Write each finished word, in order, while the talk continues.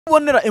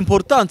ubonera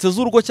importance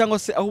z'urugo cyangwa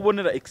se aho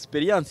ubonera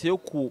experience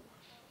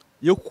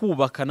yo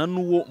kubakana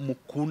n'uwo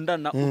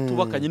mukundana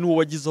utubakanye n'uwo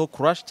wagizeho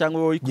crush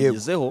cyangwa wowe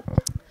ikugezeho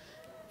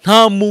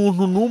nta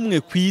muntu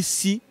numwe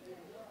kwisi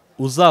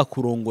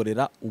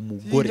uzakurongorera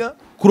umugore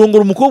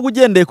kurongora umukobwa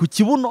ugendeye ku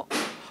kibuno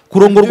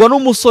kurongorwa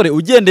n'umusore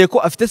ugendeye ko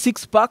afite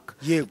six pack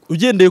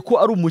ugendeye ko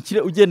ari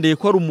umukire ugendeye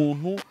ko ari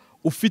umuntu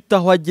ufite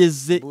aho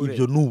ageze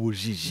ibyo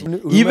n'ubujiji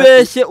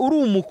ibeshye uri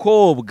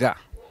umukobwa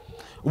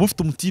uba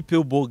ufite umutipe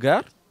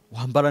w'bogar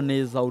wambara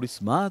neza uri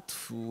smart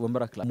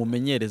wambara class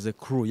mumenyereze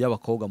crew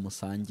y'abakobwa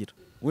musangira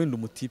wenda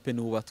umutipe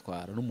ni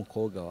ubatwara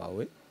n'umukobwa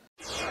wawe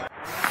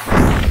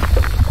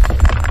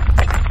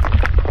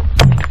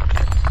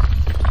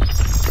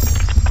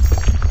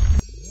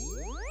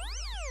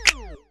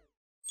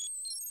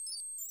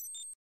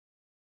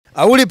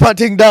I will be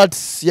parting that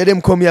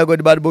RIKOMEYE YAGO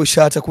the bad boy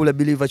Chita cooler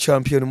believer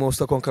champion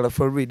monster conqueror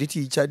for read the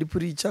teacher the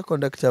preacher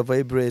conductor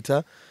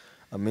vibrator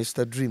and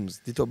Mr. Dreams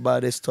the top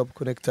baddest top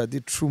connector the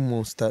true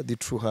monster the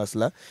true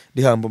hustler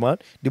the humble man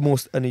the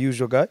most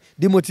unusual guy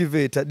the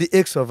motivator the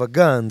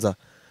extravaganza.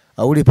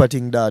 I will be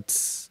parting that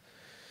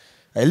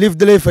I live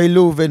the life I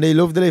love and I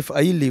love the life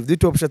I live the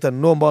top shot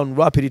and number one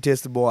rapid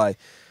test boy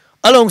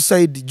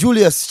alongside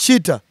Julius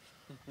Chita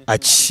a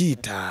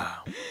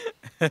cheetah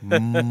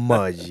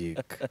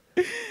magic.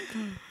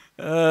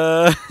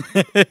 Asa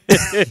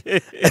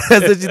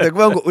Chita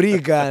kubango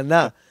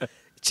urigana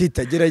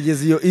Chita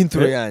gerageza iyo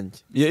intro yanjye.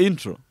 Iyo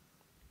intro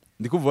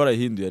ndikuva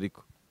warahinduye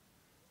ariko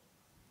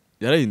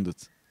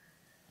yarahindutse.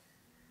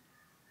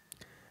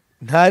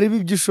 Ntari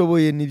bibyo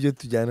ushoboye nibyo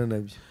tujyana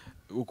nabyo.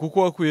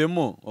 Kuko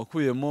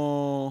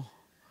wakuyemo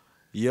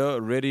you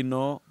already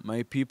know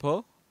my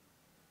people.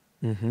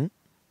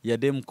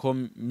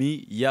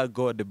 RIKOMEYE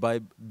YAGO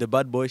the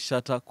bad boy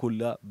Chita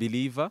cooler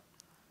believer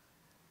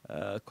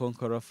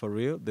conqueror for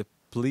real the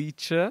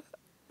preacher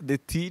the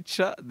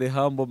teacher the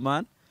humble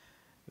man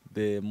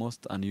the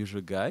most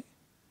unusual guy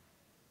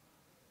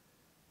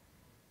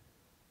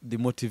the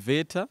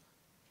motivator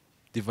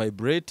the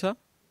vibrator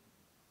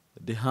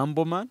the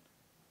humble man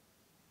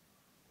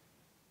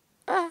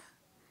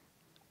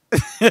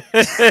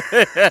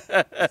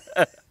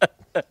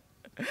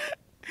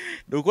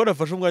Nuko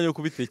nafashe umwanya wo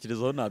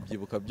kubitekerezaho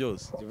nabyibuka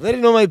byose. Very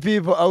know my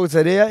people out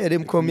there.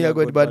 RIKOMEYE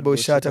YAGO the bad boy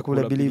Chita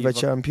cooler believer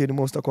champion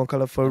monster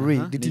conqueror for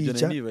real the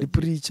teacher the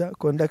preacher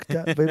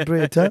conductor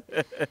vibrator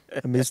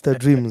Mr.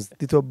 Dreams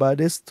the top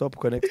baddest top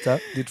connector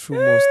the true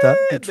monster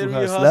the true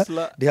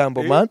hustler the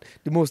humble man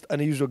the most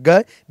unusual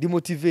guy the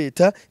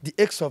motivator the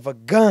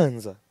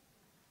extravaganza.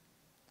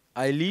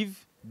 I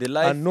live the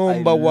life a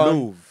number I one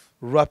love.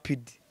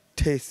 Rapid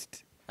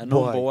test a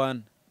number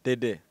one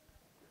Dede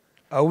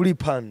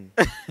Aulipan.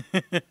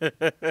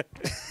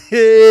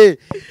 Hey,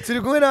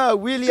 turi kumwe na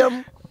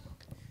William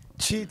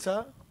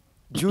Chita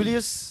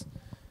Julius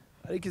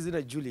ariko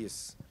izina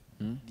Julius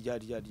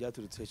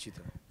ryaturutse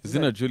Chita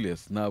izina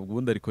Julius ntabwo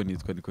ubundi ariko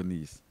nitwa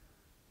niyise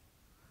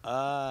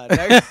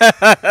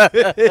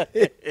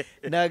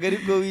ntabwo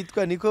ariko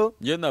witwa niko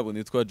njye ntabwo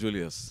nitwa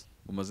Julius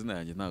umazina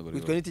yanjye ntabwo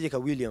witwa Nitegeka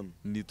William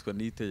nitwa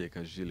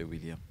Nitegeka Jules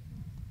William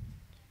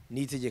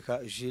Nitegeka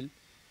Jules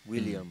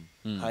William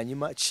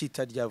hanyuma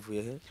Chita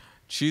ryavuye he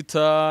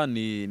Chita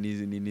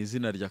ni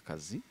izina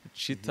ry'akazi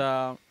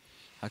Chita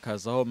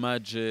hakazaho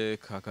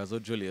Magic hakazaho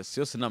Julius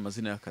yose ni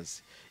amazina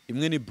y'akazi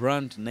imwe ni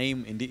brand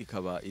name indi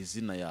ikaba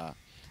izina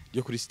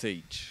yo kuri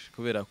stage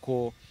kubera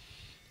ko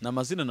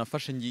namazina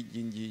nafashe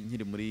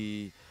nkiri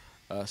muri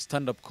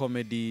stand up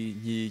comedy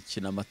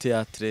nkikina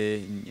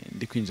amateatre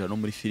ndi kwinjira no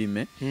muri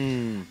filime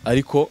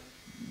ariko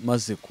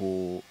maze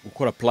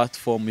gukora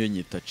platform yo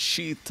nyita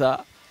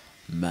Chita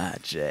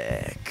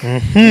Magic.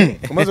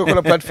 Kumaze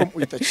gukora platform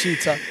uyita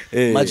Chita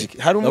Magic.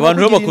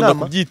 Abantu bakunda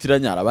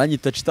kubyitiranya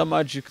abanyita Chita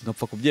Magic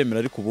nkapfa kubyemera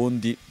ariko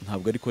ubundi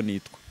ntabwo ariko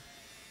nitwa.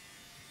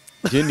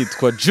 Je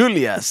nitwa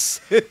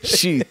Julius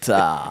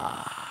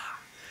Chita.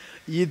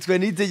 Yitwa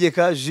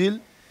Nitegeka Jules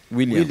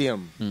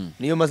William.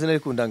 Niyo mazina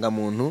ariko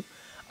ndangamuntu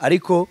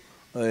ariko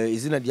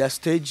izina rya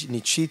stage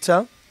ni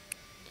Chita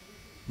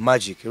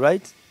Magic,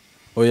 right?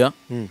 Oya.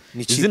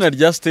 Izina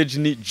rya stage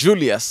ni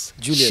Julius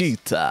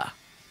Chita.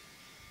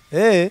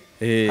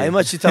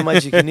 Hanyuma Chita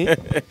Magic ni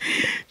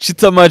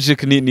Chita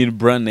Magic ni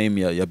brand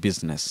name ya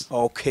business.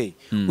 Okay.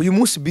 Uyu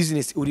munsi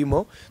business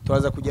urimo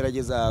twaza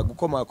kugerageza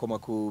gukomakoma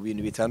ku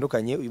bintu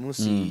bitandukanye uyu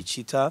munsi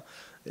Chita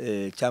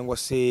cyangwa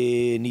se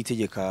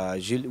Nitegeka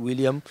Jules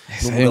William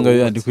n'umugabo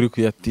yandi kuri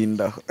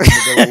kuyatindaho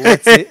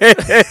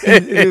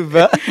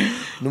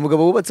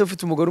n'umugabo wubatse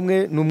ufite umugore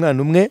umwe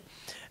n'umwana umwe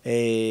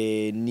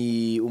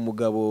ni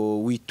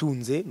umugabo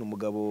witunze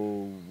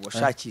n'umugabo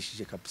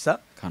washakishije kabisa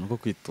kantu ko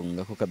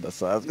kwitunga ko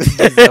kadasaza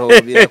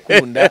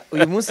birakunda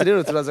uyu munsi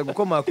rero turaza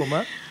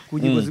gukomakoma ku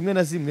ngingo zimwe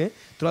na zimwe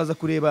turaza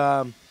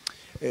kureba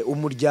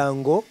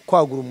umuryango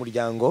kwagura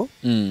umuryango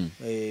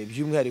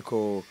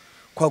by'umwihariko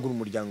kwagura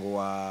umuryango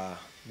wa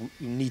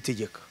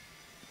Nitegeka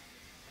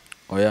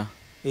oya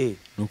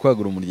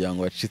nukwagura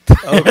umuryango wa Chita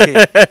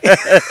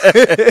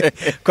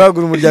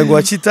kwagura umuryango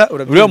wa Chita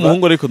uriya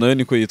muhungu ariko nawe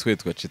niko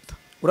yitwa Chita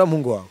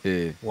uramungu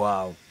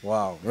wawe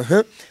wow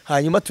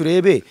hanyuma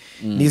turebe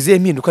nizihe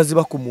mpinduka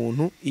ziba ku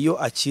muntu iyo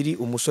akiri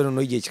umusore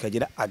no igihe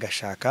kikagera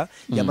agashaka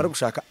yamara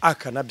gushaka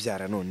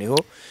akanabyara noneho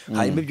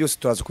hanyuma byose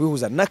turaza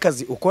kubihuza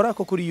n'akazi ukora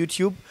ko kuri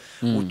YouTube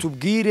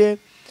utubwire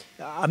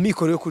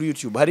amikoro yo kuri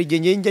YouTube hari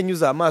igihe njye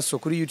nyuza amaso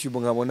kuri YouTube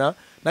nkabona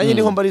nanjye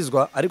niho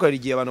mbarizwa ariko hari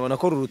igihe abantu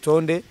banakora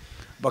urutonde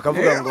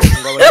bakavuga ngo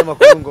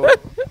abanyamakuru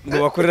ngo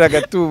bakorera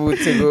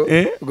gatubutse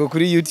ngo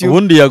kuri YouTube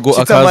ubundi yago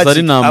akaza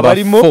ari number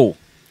 4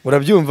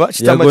 urabyumva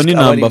yago ni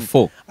number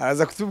 4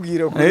 araza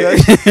kutubwira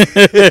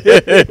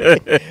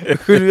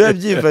kuri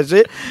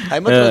yabyifashe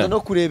hanyuma turaza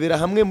no kurebera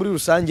hamwe muri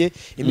rusange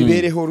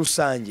imibereho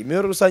rusange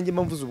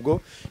mpamvuze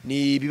ubwo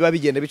ni biba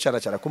bigenda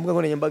bicaracara kumbuga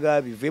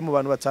nkoranyambaga bivuye mu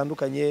bantu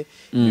batandukanye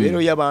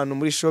imibereho y'abantu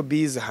muri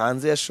showbiz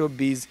hanze ya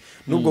showbiz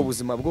n'ubwo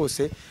buzima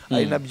bwose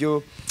ari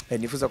nabyo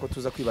nifuza ko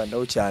tuza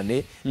kwibandaho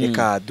cyane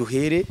reka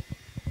duhere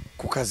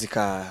ku kazi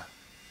ka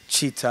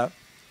Chita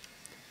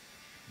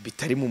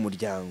bitari mu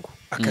muryango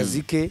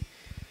akazi ke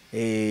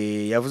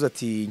yavuze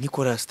ati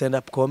nkikora stand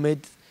up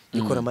comedy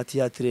nkikora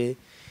amateatre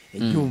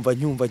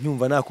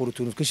nyumva nakora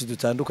utuntu twinshi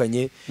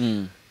dutandukanye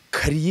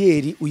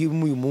kariyeri uyu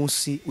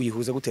munsi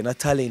uyihuza gute na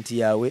talent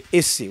yawe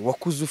ese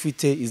wakuze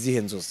ufite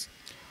izihe nzozi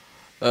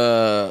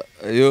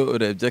iyo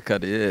urebye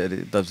kariyeri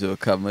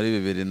ndavyoka muri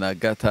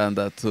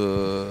 2006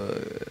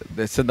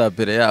 ndetse na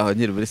mbere yaho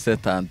nkiri muri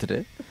Saint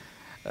Andre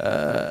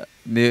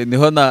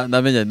niho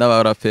namenye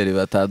n'abaraperi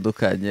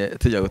batandukanye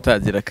tujya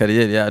gutangira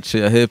kariyeri yacu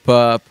ya hip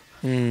hop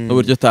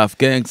n'uburyo Tough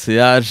Gangs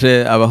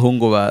yaje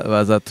abahungu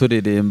baza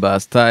turirimba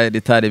style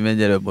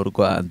itarimenyerewe mu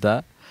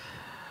Rwanda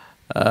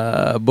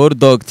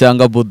Bulldog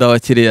cyangwa Buda wa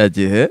kiriya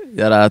gihe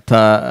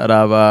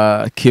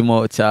yarataraba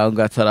Kimo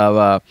cyangwa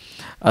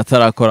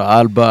atarakora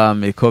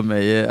album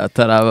ikomeye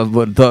ataraba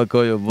Bulldog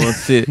uyu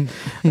munsi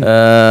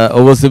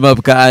ubuzima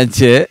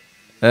bwanjye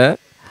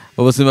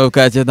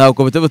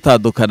ntabwo bute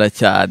butandukana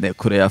cyane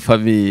kure ya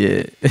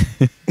famiye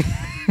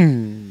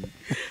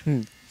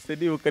se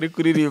niba ukari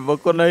kuririmba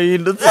ko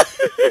nahindutse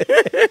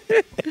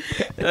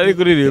ari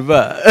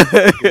kuririmba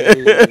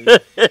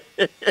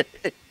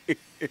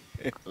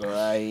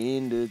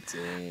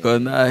ko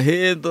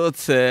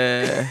nahindutse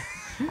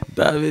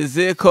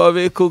ndabizi ko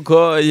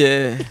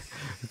bikugoye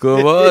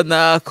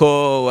kubona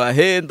ko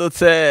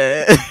wahindutse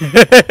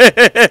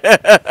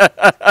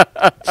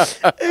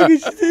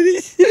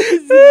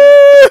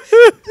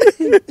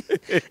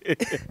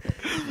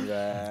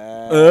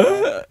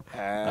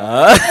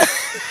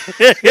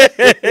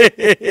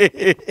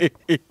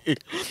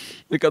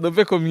reka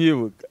numve ko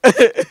mwibuka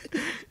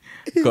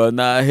ko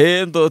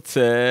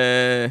nahindutse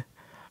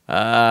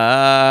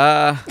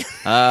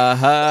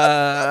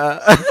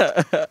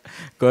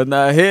ko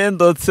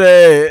nahindutse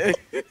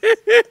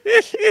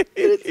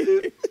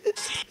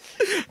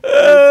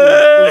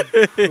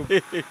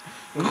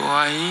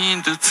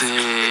wahindutse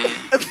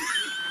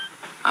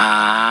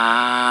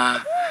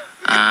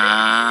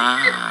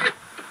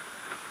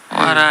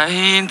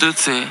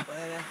warahindutse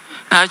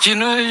nta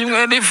kintu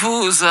kimwe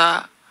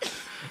nifuza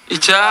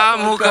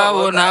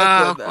icyamukabona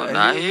ko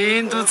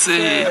nahindutse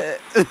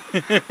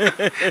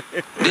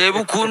reba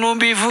ukuntu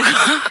mbivuga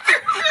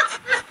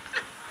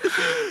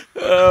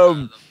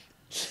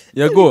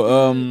yago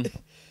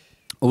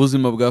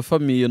ubuzima bwa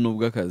famiye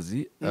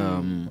n'ubw'akazi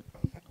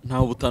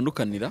ntaho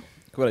butandukanira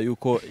kubera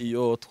yuko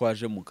iyo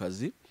twaje mu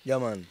kazi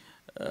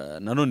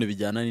nanone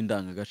bijyana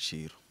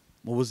n'indangagaciro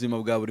mu buzima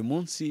bwa buri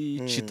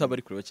munsi Chita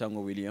bari kureba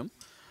cyangwa William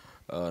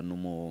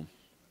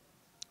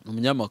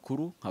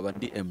umunyamakuru nkaba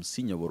ndi MC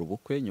nyobora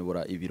ubukwe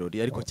nyobora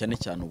ibirori ariko cyane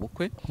cyane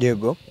ubukwe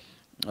yego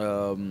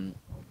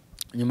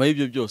nyuma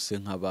y'ibyo byose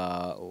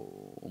nkaba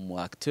umu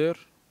acteur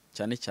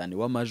cyane cyane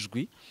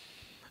w'amajwi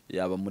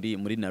yaba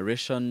muri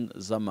narration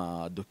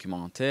z'ama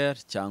documentaire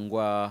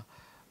cyangwa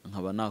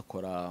nkaba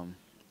nakora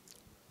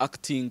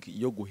acting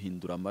yo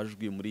guhindura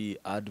amajwi muri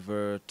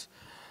advert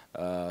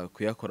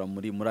kuyakora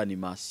muri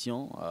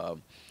animation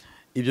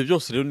ibyo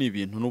byose rero ni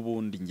ibintu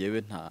n'ubundi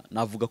ngewe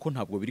navuga ko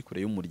ntabwo biri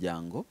kure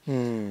y'umuryango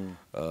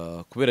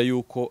kubera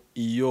yuko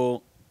iyo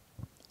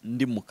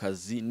ndi mu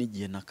kazi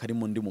n'igihe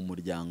nakarimo ndi mu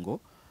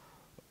muryango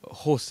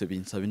hose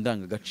binsaba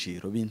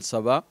indangagaciro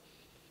binsaba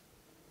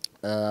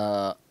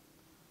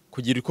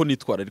kugira uko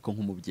nitwara ariko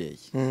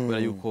nk'umubyeyi kubera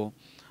yuko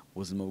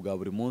ubuzima bwa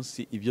buri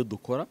munsi ibyo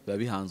dukora biba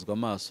bihanzwe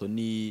amaso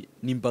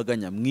n'imbaga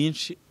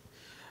nyamwinshi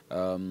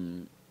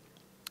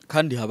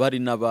kandi haba hari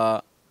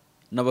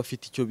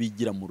n'abafite icyo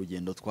bigira mu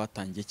rugendo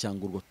twatangiye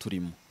cyangwa urwo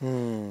turimo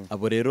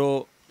abo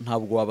rero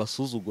ntabwo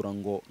wabasuzugura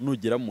ngo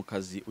nugera mu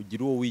kazi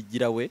ugira uwo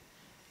wigira we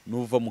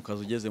nuva mu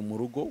kazi ugeze mu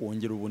rugo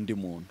wongera ubundi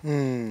muntu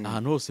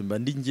ahantu hose mba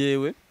ndi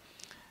ngewe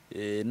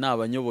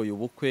naba nyoboye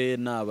ubukwe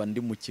naba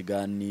ndi mu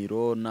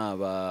kiganiro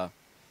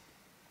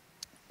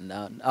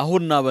aho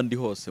naba ndi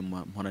hose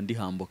mpora ndi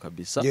hambo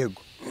kabisa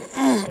yego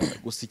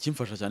gusa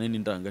ikimfasha cyane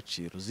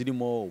n'indangagaciro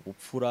zirimo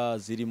ubupfura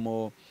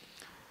zirimo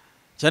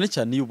cyane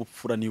cyane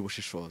y'ubupfura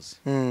n'ubushishozi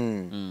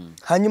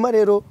hanyuma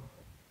rero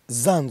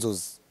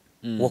zanzozi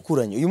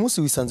wakuranye uyu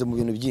munsi wisanze mu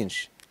bintu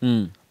byinshi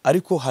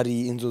ariko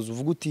hari inzozi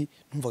uvuga uti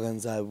numvaga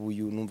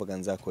nzabuyu numvaga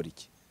nzakora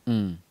iki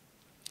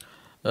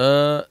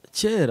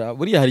kera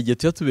buriya hari igihe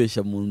tuba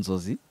tubeshya mu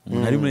nzozi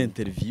umuntu ari muri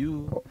interview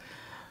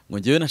ngo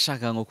njyewe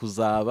nashaka ngo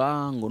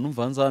kuzaba ngo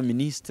numva nzaba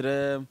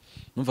ministre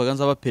numvaga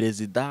nzaba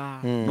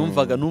perezida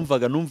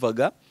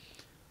numvaga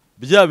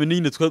bya bintu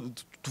nyine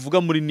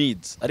tuvuga muri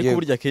needs ariko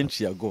burya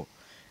kenshi yago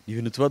ni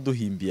ibintu tuba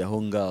duhimbiye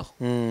aho ngaho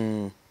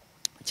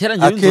kera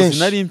njyewe inzozi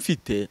nari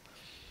mfite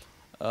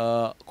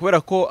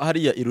kubera ko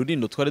hariya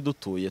irurindo twari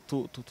dutuye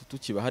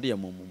tukiba hariya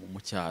mu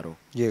cyaro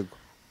yego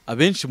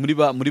abenshi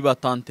muri ba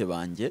tante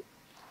banjye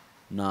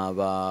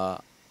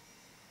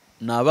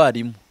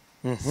n'abarimu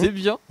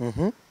sibyo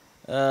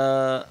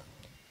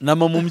na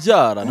mama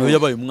umbyara nawe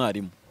yabaye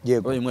umwarimu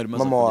yabaye umwarimu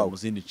maze kujya mu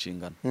zindi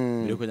nshingano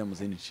mbere ko ajya mu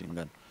zindi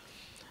nshingano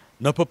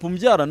na papa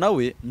umbyara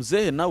nawe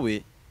muzehe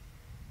nawe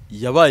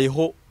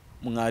yabayeho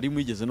mwarimu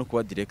yigeze no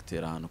kuba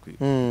directeur ahantu ku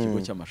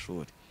kigo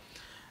cy'amashuri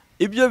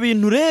ibyo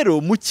bintu rero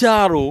mu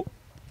cyaro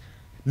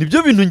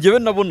nibyo bintu ngewe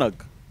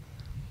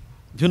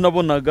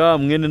nabonaga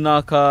mwene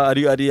naka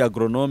ari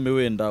agronome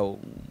wenda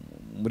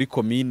muri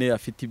commune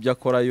afite ibyo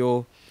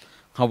akorayo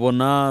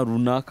nkabona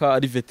runaka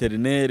ari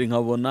veterinaire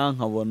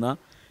nkabona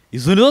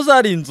izo nizo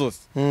zari inzozi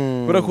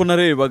kubera ko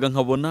narebaga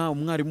nkabona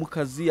umwarimu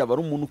kazi aba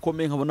ari umuntu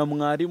ukomeye nkabona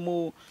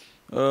mwarimu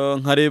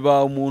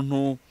nkareba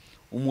umuntu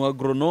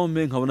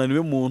agronome nkabona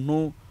niwe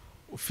muntu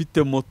ufite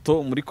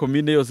moto muri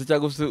commune yose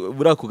cyangwa se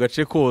buri ako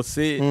gace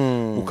kose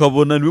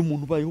ukabona niwe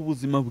muntu ubayeho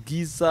ubuzima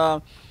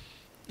bwiza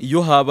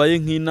iyo habaye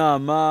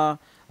nk'inama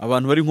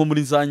abantu bari nko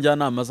muri za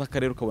njyanama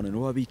z'akarere ukabona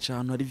niwe wabica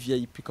ahantu hari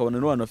VIP ukabona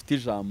niwe abantu bafite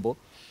ijambo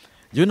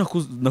njyewe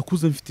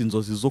nakuze mfite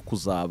inzozi zo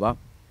kuzaba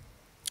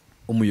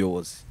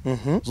umuyobozi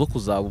zo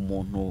kuzaba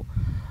umuntu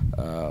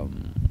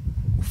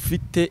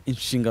ufite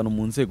inshingano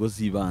mu nzego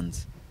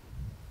z'ibanze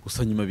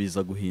gusa nyuma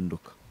biza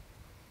guhinduka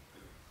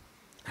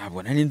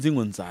ntabwo nari nzi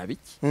ngo nzaba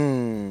iki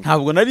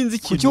ntabwo nari nzi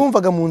ikintu kuki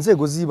wumvaga mu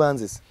nzego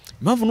z'ibanze se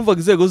impamvu numvaga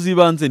inzego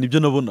z'ibanze nibyo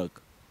nabonaga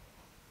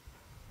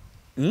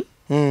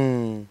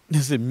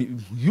nese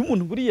iyo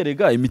umuntu buriya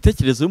rega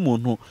imitekerereze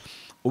y'umuntu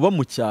uba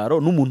mu cyaro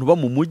n'umuntu uba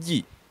mu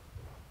mujyi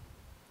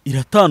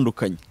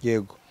iratandukanye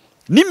yego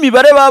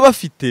n'imibare baba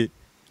bafite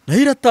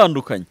nayo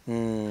iratandukanye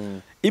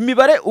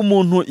imibare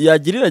umuntu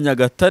yagirira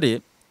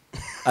Nyagatare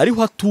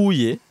ariho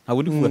atuye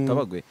ntabwo ndi kuvuga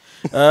Tabagwe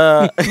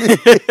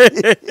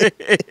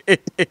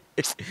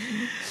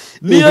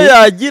niyo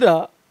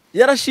yagira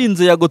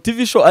yarashinze YAGO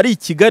TV show ari i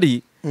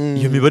Kigali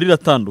iyo mibare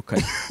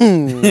iratandukanye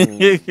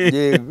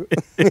yego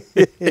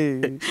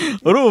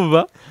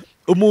urumva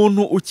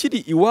umuntu ukiri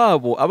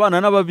iwabo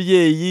abana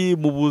n'ababyeyi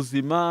mu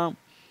buzima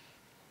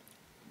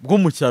bwo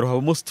mu cyaro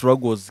habamo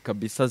struggles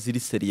kabisa ziri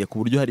seriye ku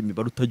buryo hari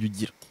imibare utajya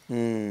ugira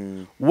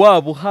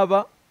wabo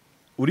haba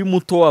uri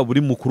muto waba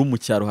uri mukuru mu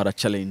cyaro hara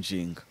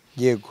challenging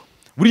yego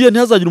buriya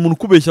ntihazagira umuntu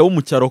ukubeshya wo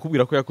mu cyaro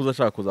akubwira ko yakuze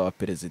ashaka kuzaba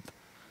perezida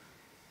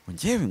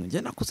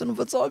njye nakuze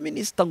numva nzaba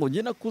minister ngo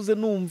njye nakuze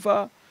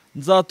numva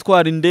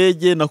nzatwara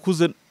indege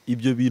nakuze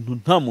ibyo bintu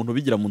nta muntu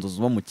bigira mu nzozi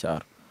uba mu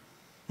cyaro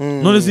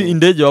none si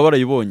indege baba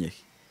barayibonye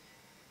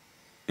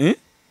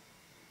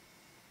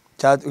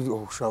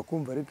ushobora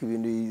kumva ariko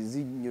ibintu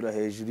zinyura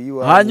hejuru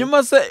y'iwawe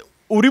hanyuma se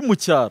uri mu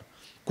cyaro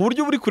ku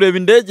buryo uri kureba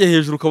indege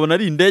hejuru ukabona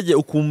ari indege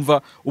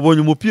ukumva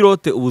ubonye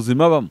umupilote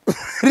ubuzima bamo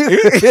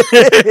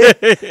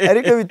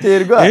ariko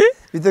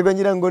biterwa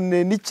ngira ngo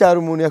n'icyaro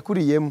umuntu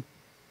yakuriyemo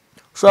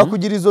ushobora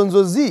kugira izo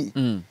nzozi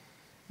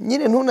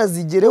nyine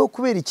ntunazigereho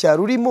kubera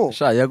icyaro urimo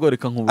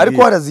yagoreka nk'ubwiye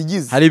ariko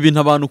warazigize hari ibintu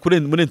abantu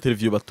muri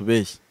interview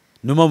batubeshya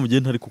niyo mpamvu ugiye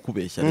ntari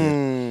kukubeshya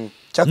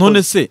rero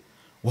none se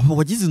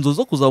wagize inzozi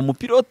zo kuzaba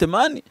umupilote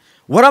mani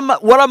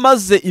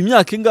waramaze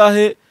imyaka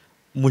ingahe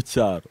mu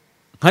cyaro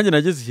nkanjye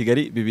nageze i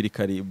Kigali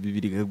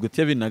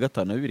 2005 na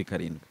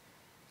 2007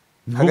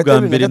 nibwo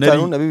bwa mbere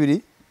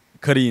nari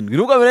 7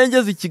 nibwo bwa mbere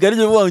ngeze i Kigali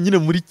nyine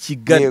muri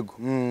Kigali yego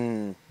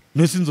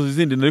nese inzozi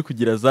zindi nari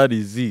kugira zari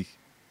izihe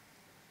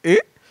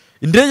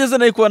indege ze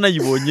nayo kuba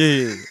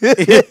nayibonye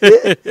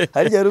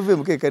hari yari uvuye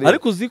mu Karere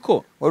ariko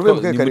uziko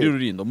ni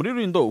muri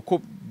Rurindo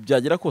uko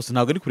byagera kose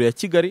ntabwo ari kure ya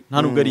Kigali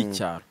nta nubwo ari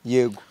icyaro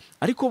yego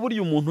ariko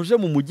buriya umuntu uje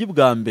mu mujyi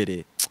bwa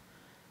mbere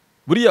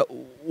buriya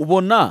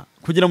ubona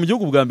kugira mu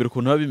gihugu bwa mbere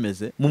ukuntu biba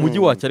bimeze mu mujyi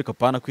wacyo ariko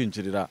apana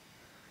kwinjirira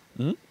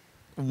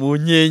mu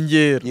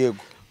nkengero yego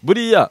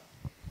buriya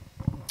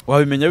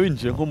wabimenya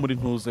winjiye nko muri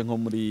ntuze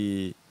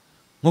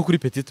nko kuri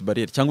Petite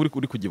Barriere cyangwa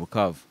uri kujya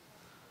Bukavu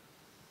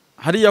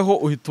hariya ho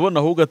uhita ubona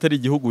ahubwo atari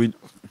igihugu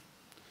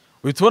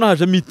uhita ubona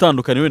hajemo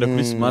itandukanye wenda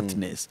kuri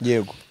smartness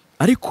yego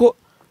ariko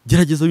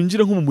gerageza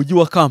winjire nko mu mujyi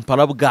wa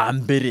Kampala bwa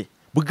mbere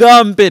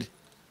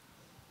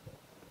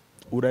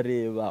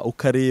urareba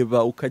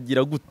ukareba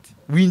ukagira gute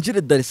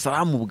winjire Dar es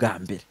Salaam bwa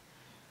mbere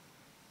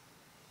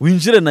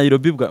winjire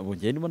Nairobi bwa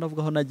ngiye ndimo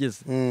navuga aho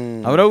nageze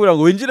abaravuga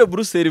ngo winjire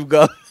Brussels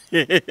bwa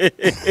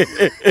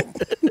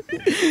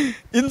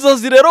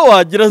inzozi rero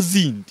wagira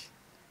zindi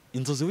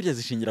inzozi burya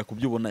zishingira ku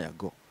byo ubona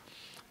YAGO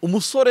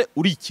umusore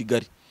uri i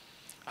Kigali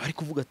ari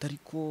kuvuga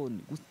atariko ni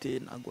gute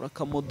nagura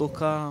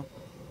akamodoka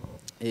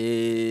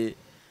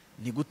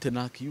ni gute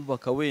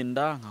nakiyubaka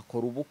wenda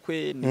nkakora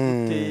ubukwe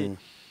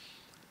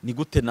ni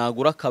gute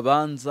nagura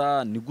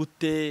akabanza ni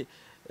gute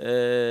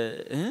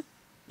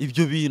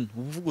ibyo bintu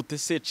uvuga ute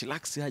se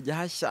chillax hajya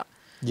hashya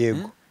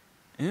yego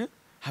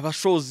haba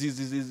shows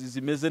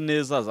zimeze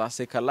neza za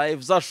Seka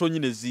Live za show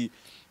nyine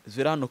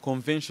zirano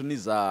convention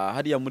za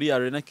hariya muri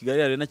Arena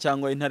Kigali Arena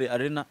cyangwa Intare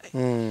Arena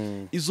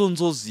izo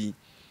nzozi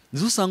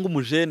nizo usanga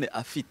umujene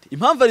afite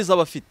impamvu ari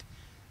z'abafite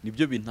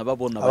nibyo bintu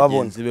ababona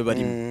bagenzi be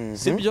barimo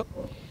sibyo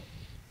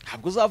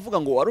ntabwo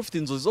uzavuga ngo wari ufite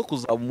inzozi zo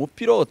kuzaba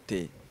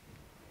umupilote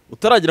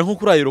utaragira nko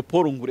kuri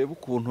aeroport ngo urebe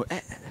ukuntu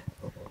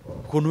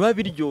biba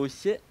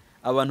biryoshye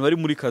abantu bari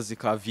muri kazi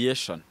ka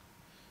aviation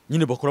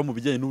nyine bakora mu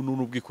bijyanye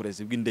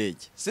n'ubwikorezi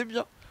bw'indege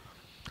sibyo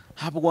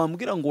ntabwo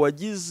wambwira ngo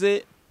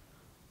wagize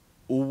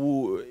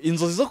ubu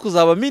inzozi zo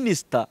kuzaba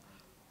minister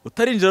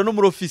utarinjira no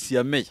muri ofisi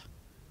ya meya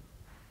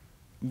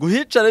ngo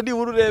hicare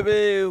nibura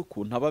urebe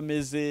ukuntu aba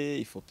ameze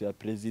ifoto ya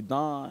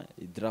president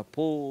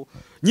idrapo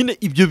nyine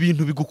ibyo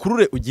bintu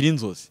bigukurure ugira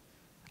inzozi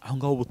aho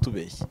ngaho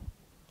butubeshye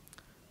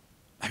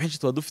abenshi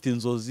tuba dufite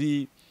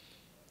inzozi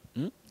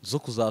zo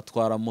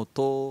kuzatwara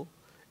moto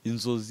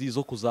inzozi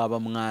zo kuzaba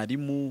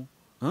mwarimu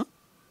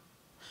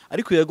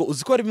ariko yego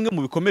uzi ko ari bimwe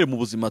mu bikomere mu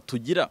buzima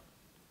tugira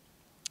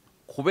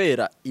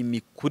kubera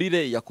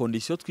imikurire ya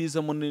condition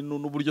twizemo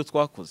n'uburyo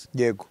twakoze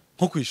yego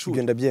nko kwishuri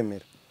ibyo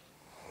ndabyemera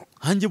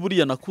hanjye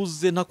buriya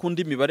nakuze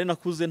ntakundi imibare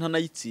nakuze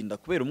ntanayitsinda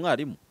kubera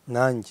umwarimu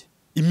nanjye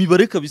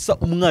imibare kabisa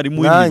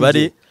umwarimu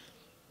w'imibare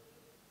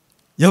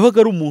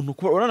yabaga ari umuntu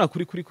urana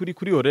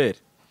kuri orere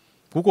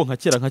kuko nka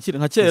kera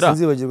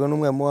sinzibagirwa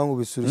n'umwarimu wangu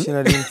bisurushye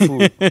nari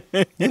imfuru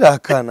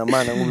nirakana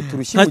mana ngo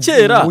biturushye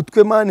mu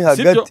mutwe mani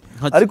hagati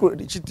ariko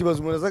Chita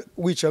umuntu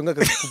wicanga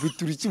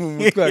akakubiturushye mu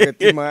mutwe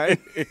hagati mani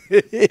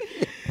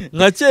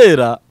nka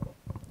kera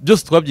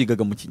byose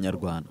twabyigaga mu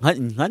Kinyarwanda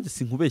nkanjye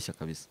sinkubeshya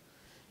kabisa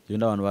iyo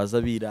n'abantu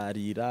baza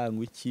birarira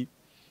ngo iki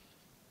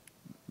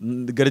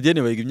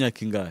gardienne bayiga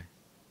imyaka ingahe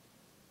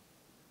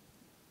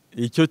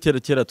icyo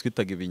kera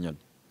twitaga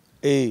ibinyoni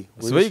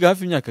sibayiga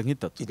hafi imyaka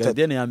nk'itatu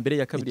gardienne ya mbere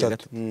ya kabiri ya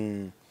gatatu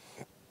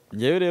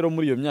ngewe rero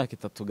muri iyo myaka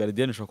itatu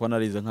gardienne ushobora kuba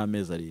narize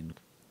nk'amezi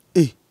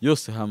 7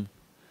 yose hamwe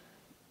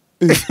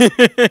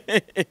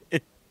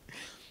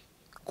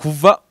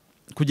kuva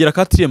kugera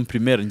 4e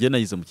primaire nge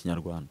nayize mu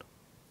Kinyarwanda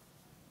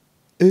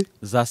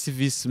za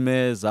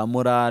civisme za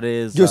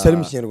morale byose ari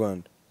mu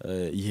Kinyarwanda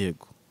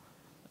yego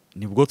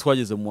nibwo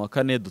twageze mu wa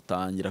 4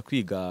 dutangira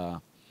kwiga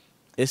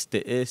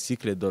STE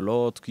cycle de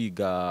l'eau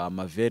twiga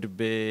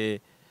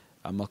amaverbe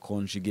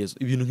amakonjugaison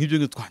ibintu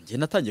nk'ibyo twangiye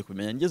natangiye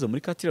kumenya ngeze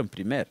muri 4e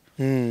primaire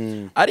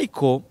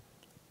ariko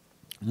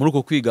muri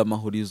uko kwiga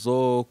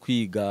amahurizo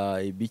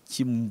kwiga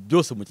ibiki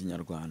byose mu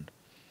Kinyarwanda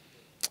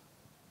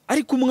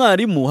ariko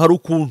umwarimu hari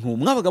ukuntu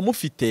mwabaga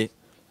mufite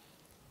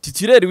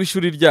titulaire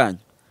w'ishuri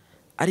ryanyu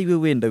ari we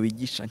wenda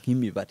wigisha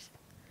nk'imibare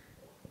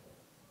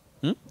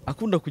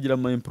akunda kugira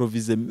ama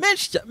improvise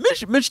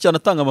menshi cyane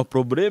atanga ama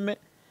probleme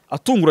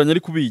atunguranye ari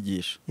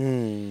kubigisha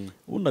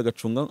ubundi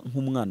agacunga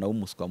nk'umwana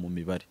w'umuswa mu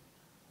mibare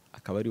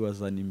akaba ari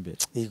wazana imbere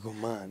yego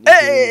man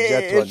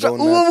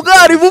ubu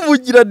bwari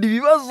bumugirana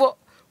ibibazo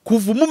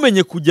kuva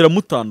umumenye kugera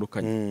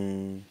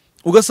mutandukanye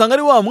ugasanga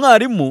ari wa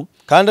mwarimu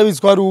kandi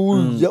abizwa ari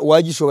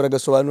wagishobora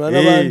gasobanura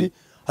n'abandi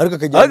ariko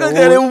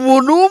akagera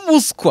umuntu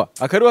w'umuswa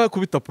akari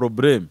wakubita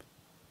probleme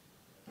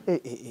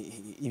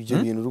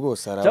ibyo bintu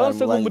rwose ari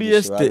abantu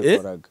muri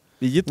STE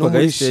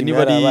yitwaga STE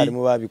niba ari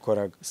abarimu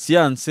babikoraga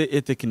science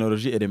et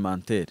technologie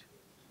élémentaire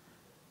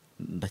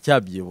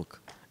ndacyabyibuka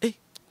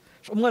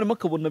umwarimu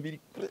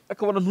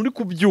akabona nturi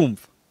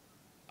kubyumva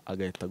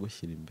agahita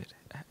gushyira imbere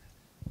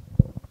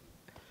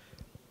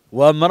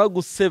wamara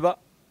guseba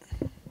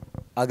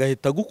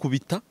agahita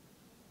gukubita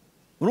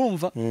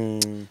urumva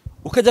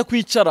ukajya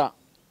kwicara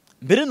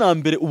mbere na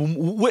mbere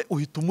we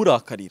uhita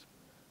umurakarira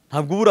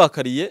ntabwo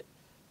uburakariye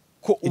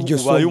ko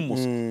ubaye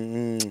umuswa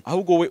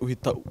ahubwo we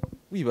uhita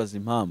wibaza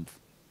impamvu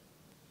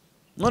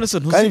none se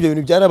kandi ibyo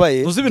bintu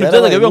byarabaye tuzi ibintu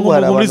byazaga biba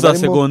nko muri za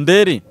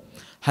segonderi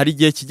hari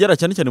igihe kigera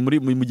cyane cyane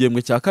mu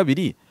gihembwe cya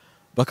kabiri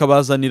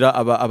bakabazanira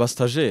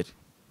abastageri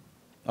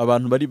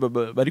abantu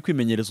bari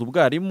kwimenyereza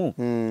ubwarimu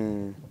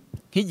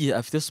nk'igihe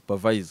afite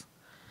supervisor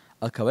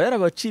akaba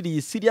yarabaciriye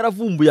isiri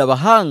yaravumbuye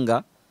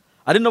abahanga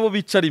ari nabo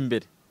bicara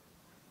imbere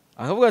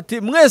akavuga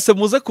ati mwese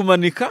muze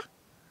kumanika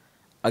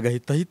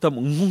agahita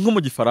nko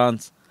mu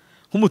Gifaransa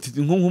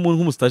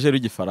nk'umustageri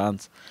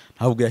w'igifaransa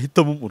ntabwo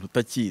yahitamo umuntu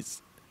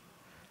utakizi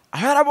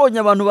aho yarabonye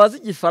abantu bazi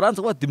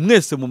igifaransa bati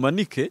mwese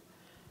mumanike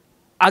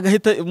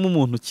agahita mu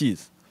umuntu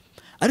ukizi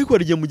ariko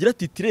hari igihe mugira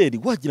titireri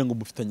wagira ngo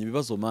mufitanye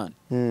ibibazo mani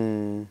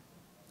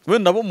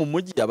wenda bo mu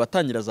mujyi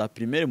abatangira za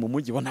primaire mu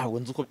mujyi bo ntabwo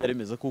nzi uko byari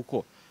bimeze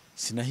kuko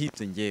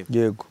sinahitse ngewe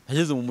yego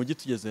nageze mu mujyi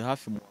tugeze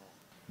hafi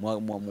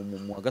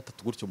mu wa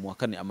gatatu gutyo mu wa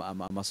 4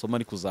 amasomo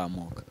ari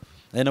kuzamuka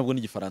nayo nabwo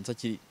n'igifaransa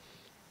kiri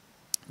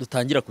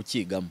dutangira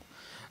kukigamo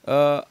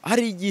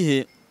hari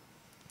igihe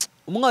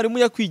umwarimu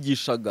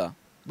yakwigishaga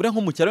buriya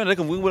nko mu cyaro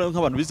reka mvuge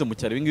nk'abantu bize mu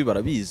cyaro ibingibi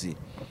barabizi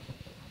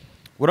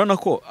urana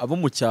ko abo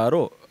mu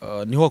cyaro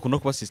niho hakunda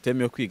kuba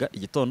system yo kwiga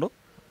igitondo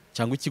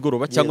cyangwa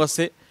ikigoroba cyangwa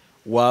se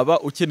waba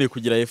ukeneye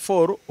kugira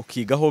effort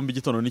ukiga hombi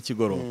igitondo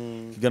n'ikigoroba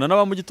kigana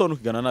n'aba mu gitondo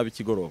kigana n'aba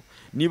ikigoroba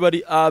niba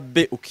ari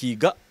AB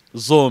ukiga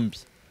zombi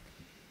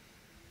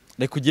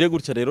reka ugire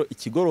gutya rero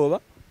ikigoroba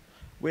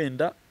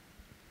wenda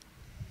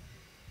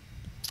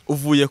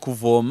uvuye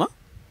kuvoma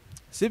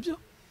sibyo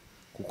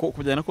kuko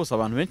kujyana kose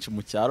abantu benshi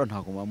mu cyaro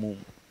ntago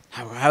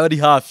haba ari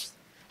hafi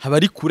haba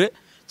ari kure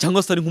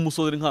cyangwa se ari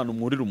nk'umusozi ari nk'ahantu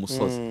mwurira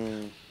umusozi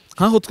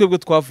nkaho twebwe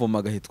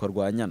twavomaga hitwa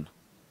Rwanyana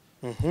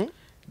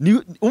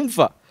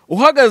umva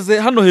uhagaze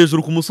hano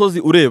hejuru ku musozi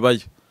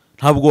urebayo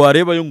ntabwo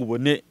warebayo ngo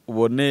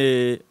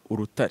ubone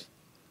urutare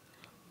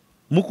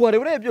muko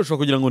wareba urebye ushobora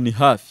kugira ngo ni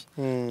hafi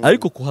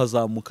ariko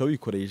kuhazamuka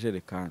wikoreye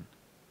ijerekani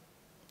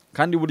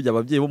kandi burya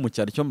ababyeyi bo mu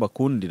cyaro icyo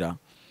mbakundira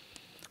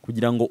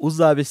kugira ngo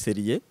uzabe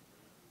seriye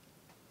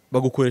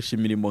bagukoresha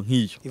imirimo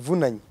nk'iyo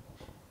ivunanye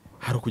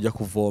hari kujya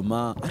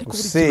kuvoma ariko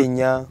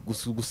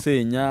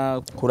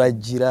gusenya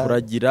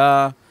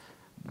kuragira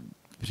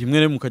rimwe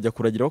rimwe mukajya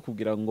kuragira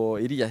bakubwira ngo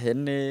iriya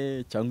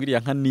hene cyangwa iriya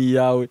nka ni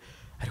iyawe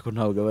ariko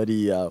ntabwo aba ari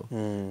iyawe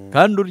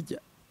kandi urya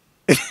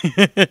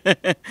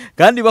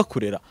kandi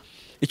bakurera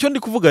icyo ndi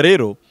kuvuga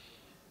rero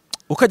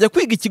ukajya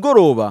kwiga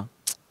ikigoroba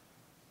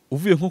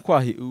uvuye nko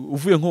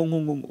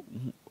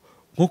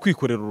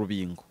kwikorera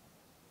urubingo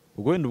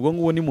ubwo wenda ubwo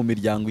ngubu ni mu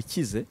miryango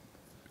ikize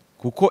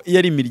kuko iyo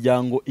ari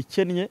imiryango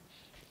ikennye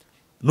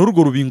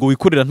n'urwo rubingo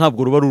wikorera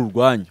ntabwo ruba ari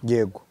urwanyu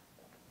yego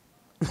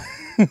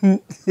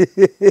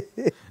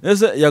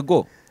ese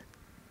yago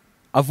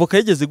avoka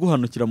yigeze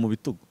guhanukira mu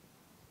bitugu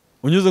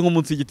unyuze nko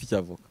munsi y'igiti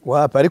cy'avoka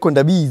wapa ariko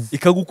ndabizi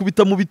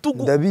ikagukubita mu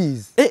bitugu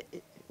ndabizi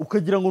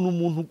ukagira ngo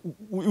n'umuntu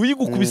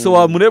uyigukubise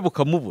wamureba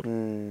ukamubura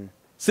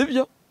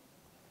sibyo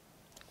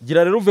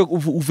gira rero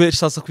uve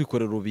shasa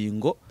kwikorera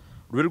urubingo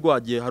rube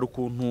rwagiye hari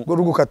ukuntu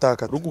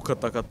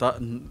rugukatakata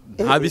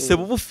nta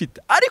bisebo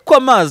bufite ariko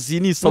amazi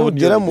ni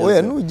isabuni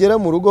nugera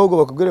mu rugo ahubwo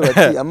bakubwira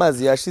bati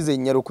amazi yashize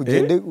nyaro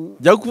kugende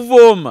jya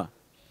kuvoma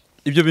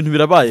ibyo bintu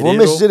birabaye rero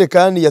vomesha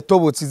ijerekani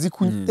yatobotse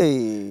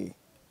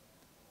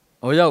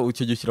oya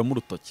icyo gihe ushyiramo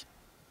urutoki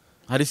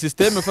hari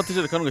systeme ufata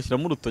ijerekani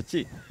ugashyiramo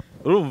urutoki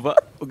urumva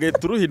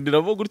ugahita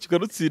uruhindiramo gutyo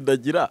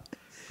ukarutsindagira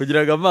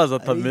kugira ngo amazi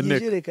atameneka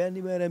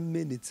ijerekani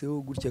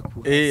baramenetseho gutya ku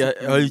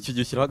icyo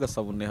gihe ushyiraho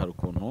agasabune hari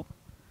ukuntu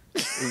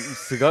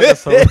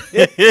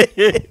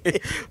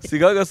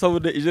sigaho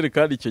agasabune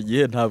ijerekani icyo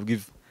gihe ntabwo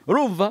iva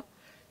urumva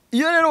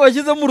iyo rero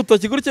washyizemo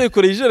urutoki gutya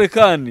wikoreye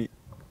ijerekani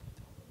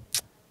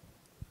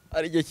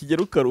hari igihe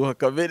kigera ukaruha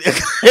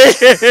kamereka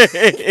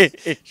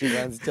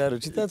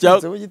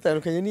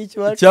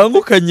cyangwa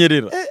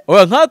ukanyerera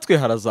nkatwe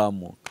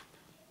harazamuka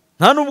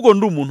nta nubwo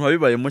ndi umuntu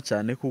wabibayemo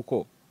cyane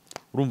kuko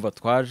urumva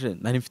twaje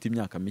nari mfite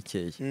imyaka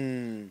mikeya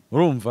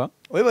urumva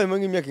wabibayemo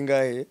nk'imyaka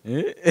ingahe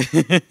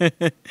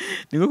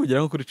ni nko kugera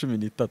nko kuri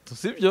 13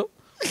 sibyo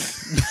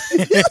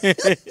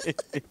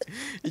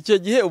icyo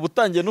gihe uba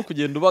utangiye no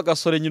kugenda uba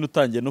agasore nyine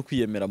utangiye no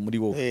kwiyemera muri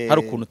wowe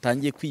hari ukuntu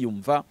utangiye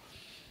kwiyumva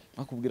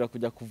bakubwira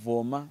kujya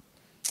kuvoma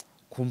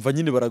kumva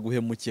nyine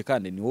baraguhemukiye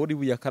kandi ni wowe uri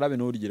buyakarabe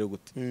no urigere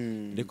gute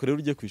reko rero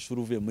ujye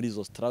kwishura uvuye muri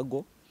izo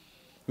struggle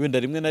wenda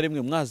rimwe na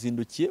rimwe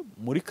mwazindukiye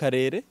muri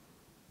karere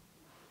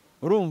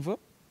urumva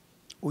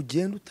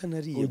ugenda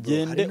utanariye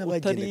ugende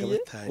utariye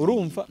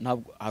urumva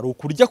ntabwo ari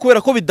ukurya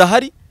kubera ko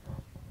bidahari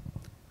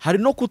hari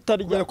no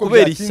kutarya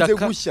kubera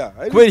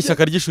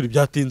ishyaka ry'ishuri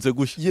byatinze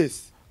gushya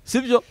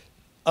sibyo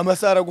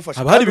amasaha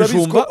aragufasha hari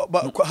ibijumba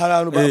hari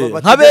abantu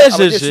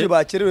nk'abejeje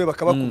bakerewe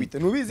bakabakubita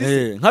nubizi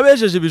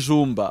nk'abejeje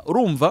ibijumba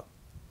urumva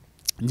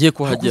ngiye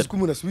kuhagera kuko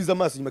umuntu asubiza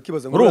amaso nyuma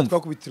kibaza ngo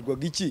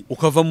twakubitirwaga iki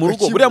ukava mu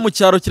rugo buriya mu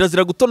cyaro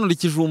kirazira gutonora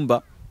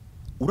ikijumba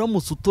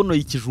uramutse utonoye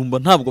ikijumba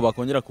ntabwo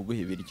bakongera kuguha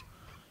ibiryo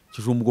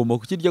ikijumba ugomba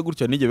kukirya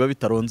gutyo n'igihe biba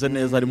bitaronze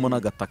neza harimo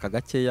n'agataka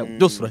gakeya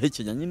byose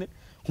urahekenya nyine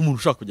nk'umuntu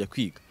ushaka kujya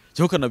kwiga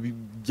cyangwa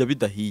ukanabijya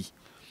bidahiye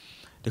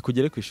reka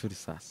ugere ku ishuri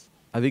sasa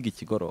abiga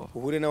ikigoroba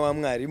uhure na wa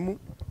mwarimu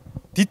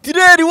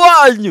titireri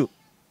wanyu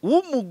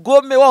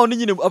w'umugome waho ni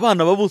nyine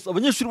abana babose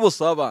abanyeshuri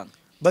bose abana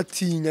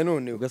batinya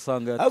none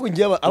ugasanga ahubwo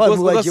ngiye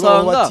abantu bagiye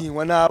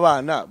batinywa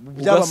n'abana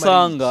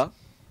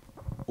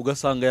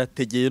ugasanga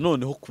yategeye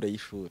noneho kure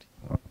y'ishuri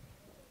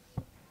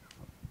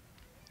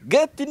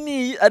geti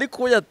ni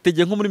ariko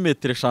yategeye nko muri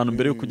metero 5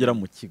 mbere yo kugera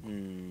mu kigo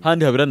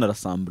handi habira na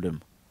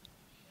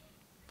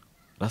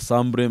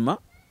rassemblement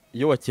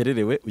iyo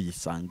wakererewe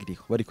uyisanga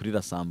iriho bari kuri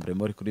rassemblement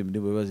bari kuri muri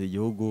bibazo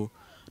igihugu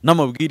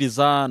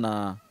n'amabwiriza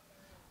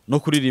no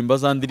kuririmba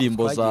za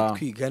ndirimbo za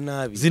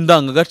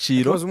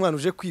z'indangagaciro umwana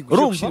uje kwiga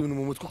ibintu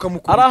mu mutwe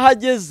ukamukura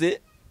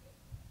arahageze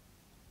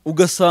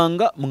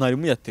ugasanga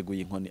mwarimu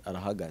yateguye inkoni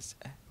arahagaze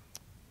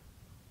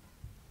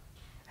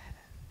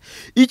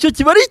icyo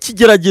kiba ari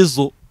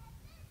ikigeragezo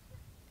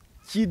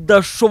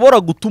kidashobora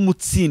gutuma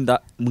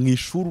utsinda mu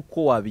ishuri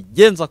uko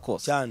wabigenza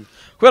kose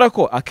kubera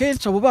ko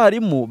akenshi abo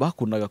barimu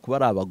bakundaga kuba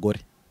ari abagore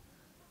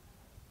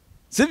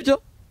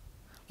sibyo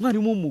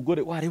mwarimu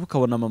w'umugore wareba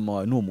ukabona mama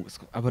wawe n'uwo mugore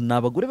aba ni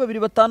abagore babiri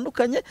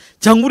batandukanye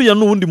cyangwa uriya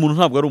n'uwundi muntu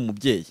ntabwo ari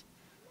umubyeyi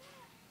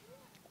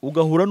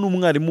ugahura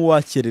n'umwarimu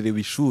wakererewe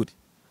ishuri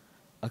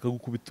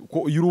akagukubita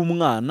uko iyo uri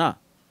umwana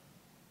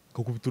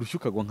akagukubita urushyi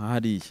ukagwa nka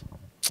hariya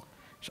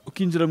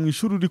ukinjira mu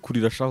ishuri uri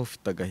kurira shaho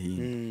ufite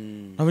agahinda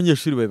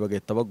n'abanyeshuri bawe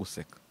bagahita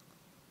baguseka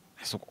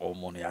ese uwo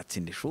muntu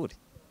yatsinda ishuri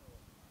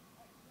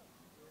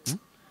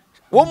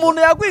uwo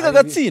muntu yakwiga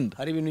agatsinda.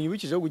 Hari ibintu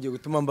yibukije ko ugiye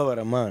gutuma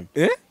mbabara man.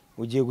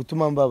 Ugiye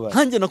gutuma mbabara.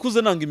 Nkanjye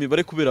nakuze nanga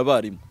imibare kubera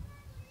abarimu.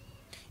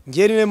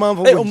 Ngiye niyo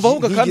mpamvu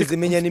ngo ntigeze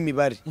menya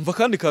n'imibare. Umva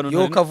kandi kantu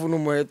yo kavuna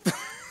umuheto.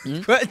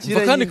 Umva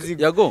kandi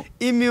yago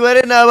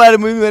imibare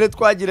n'abarimu imibare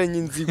twagiranye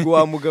inzigo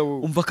wa mugabo.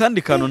 Umva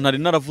kandi kantu ntari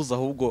naravuze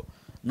ahubwo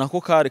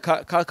nako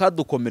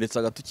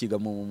kadukomeretsaga tukiga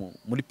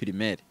muri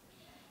primaire.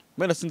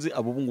 Mwene sinzi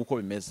abubungu uko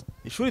bimeze.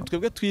 Ishuri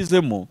twebwe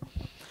twizemo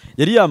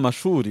yari ya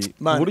mashuri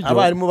uburyo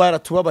abarimu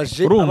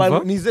baratubabaje,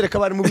 nizere ko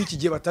abarimu b'iki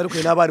gihe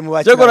batarukuye n'abarimu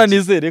baki. Cyagora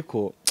nizere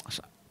ko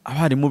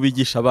abarimu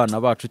bigisha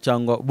abana bacu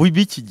cyangwa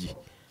b'iki gihe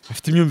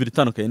afite imyumvire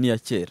itandukanye n'iya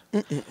kera.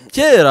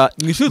 Kera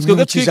mu ishuri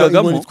twebwe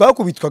twigagamo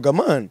twakubitwaga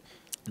man.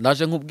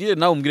 Ndaje nkubwire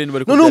nawe umbwire niba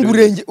ari ko. None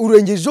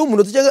urengejeho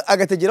umunota cyangwa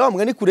agategera wa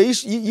mugani kure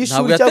y'ishuri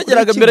cyangwa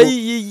yategeraga mbere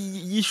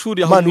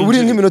y'ishuri aho uri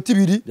nk'iminota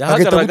 2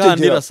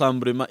 agategera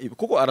assemblema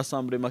kuko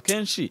arassemblema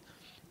kenshi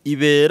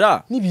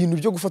ibera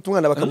n'ibintu byo gufata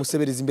umwana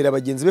bakamusebereza imbere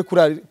abagenzi be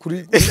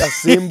kuri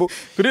asembo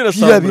kuri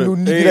assemblema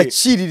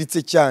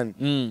biraciriritse cyane.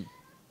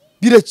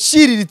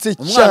 Biraciriritse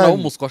cyane. Umwana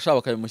w'umuswa ashaka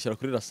bakabimushyira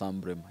kuri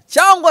assemblema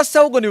cyangwa se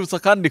ahubwo nibutsa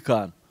kandi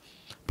kantu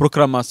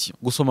proclamation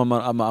gusoma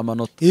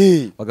amanota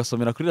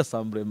bagasomera kuri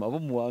assemblema abo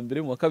mu wa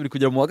mbere mu wa kabiri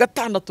kugera mu wa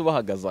gatandatu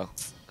bahagazaho.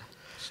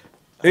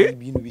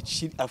 Ibintu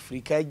biciri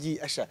Afrika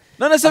yagiye asha.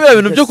 None se bya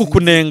bintu byo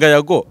kukunenga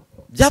yago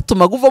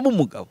byatuma guvamo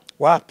umugabo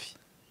wapi?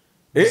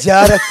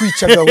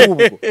 Byarakwicaga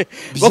ahubwo.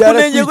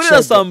 Bakunengeye kuri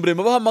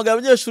assemblema bahamagara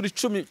abanyeshuri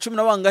 10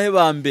 nabangahe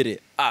ba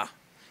mbere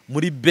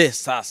muri B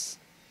sasa.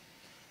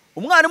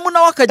 Umwarimu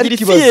nawe akagira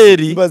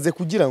ifiyeri ibaze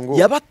kugira ngo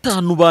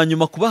yabatanu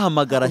banyuma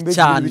kubahamagara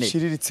cyane.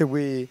 Biciriritse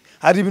we.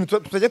 Hari ibintu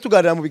tutajya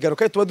tuganira mu bigaro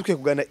kandi tuba dukwiye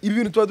kugana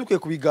ibintu tuba dukwiye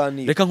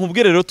kubiganira. Reka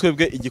nkubwire rero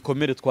twebwe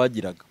igikomere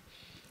twagiraga.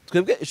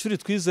 Twebwe ishuri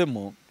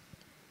twizemo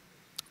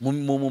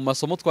mu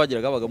masomo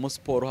twagiraga habagamo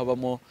siporo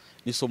habamo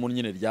n'isomo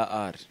nyine rya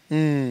art.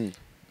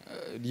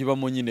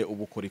 Ribamo nyine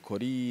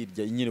ubukorikori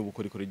nyine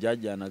ubukorikori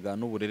ryajyanaga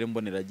n'uburere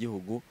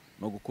mboneragihugu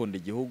no gukunda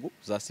igihugu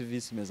za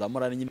civisme za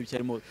morale nyine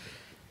byarimo.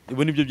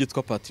 Ibo nibyo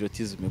byitwa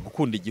patriotisme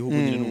gukunda igihugu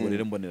nyine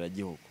n'uburere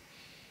mboneragihugu.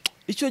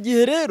 Icyo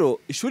gihe rero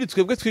ishuri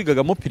twebwe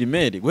twigagamo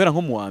primaire guhera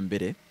nko mu wa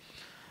mbere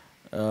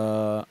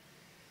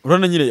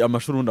urana nyine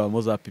amashuri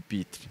ndabamo za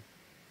pupitre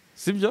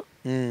sibyo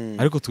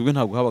ariko twebwe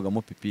ntabwo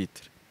habagamo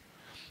pupitre.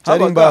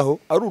 Cyari imbaho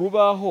ari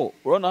urubaho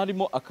urana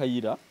harimo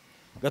akayira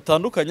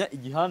gatandukanya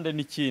igihande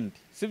n'ikindi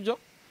sibyo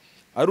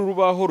ari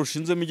urubaho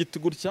rushinzemo igiti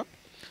gutya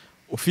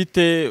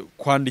ufite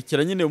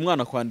kwandikira nyine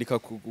umwana kwandika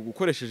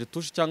gukoresheje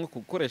tushi cyangwa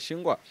gukoresha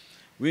ingwa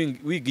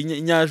wiga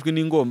inyajwi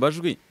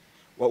n'ingombajwi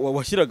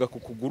washyiraga ku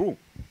kuguru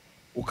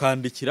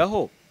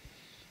ukandikiraho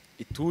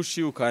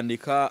itushi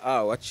ukandika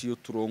waciye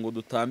uturongo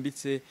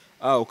dutambitse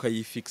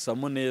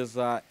ukayifixamo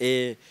neza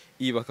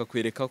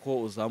bakakwereka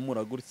ko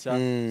uzamura gutya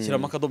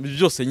shyiramo akadomo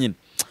byose nyine.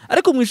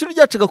 Ariko mu ishuri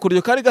ryacu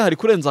gakuryo kari gahari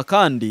kurenza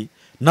kandi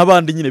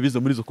n'abandi nyine bize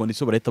muri izo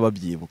condition barahita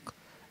babyibuka.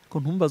 Ko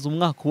ntumbaza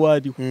umwaka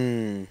wariho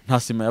nta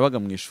sima yabaga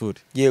mu ishuri.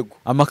 Yego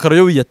amakaro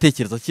yo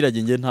wiyatekereza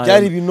kirage nge ntayo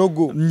byari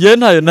binogo nge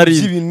ntayo nari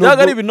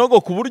yaga ari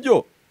binogo ku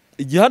buryo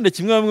igihande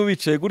kimwe bamwe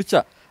bicaye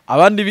gutya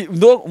abandi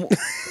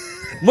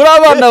muri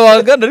abana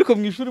bangana ariko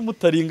mu ishuri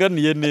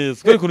mutaringaniye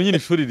neza ariko nyine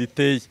ishuri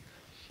riteye.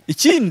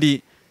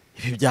 Ikindi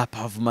ibi bya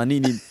pavuma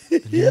ni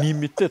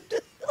imiteto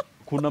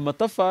kuna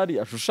amatafari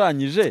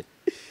ashushanyije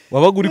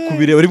wabaga uri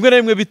kubireba rimwe na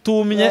rimwe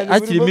bitumye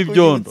hakirimo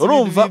ibyondo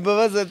urumva.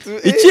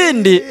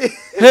 Ikindi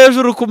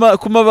hejuru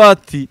ku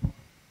mabati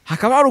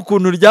hakaba hari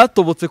ukuntu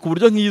ryatobotse ku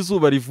buryo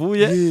nk'izuba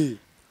rivuye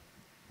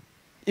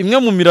imwe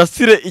mu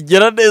mirasire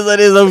igera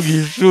neza mu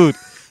ishuri.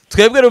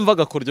 Twebwe rumva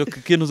gakoryo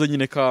kintuze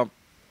nyine ka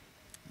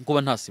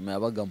kuba nta sima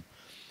yabagamo.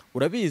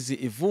 Urabizi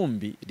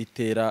ivumbi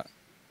ritera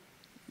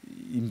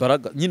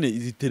imbaraga nyine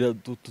zitera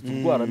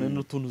tutugwarane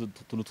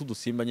n'utuntu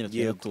tudusimba nyine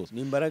twera tuzi.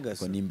 Ni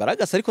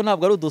imbaraga ariko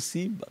ntabwo ari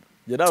udusimba.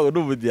 Yarawe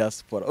n'ubu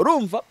diaspora.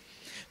 Urumva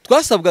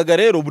twasabwaga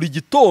rero buri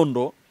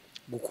gitondo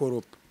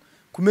gukoropa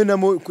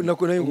kumenamo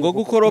ngo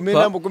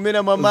gukoropa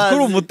kumenamo amazi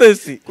kuri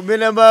umutesi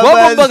kumenamo amazi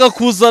bagombaga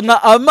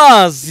kuzana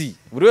amazi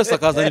buri wese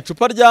akazana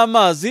icupa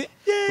ry'amazi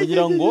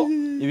kugira ngo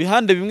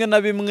ibihande bimwe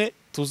na bimwe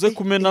tuze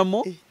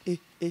kumenamo.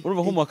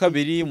 Urumva nko mu wa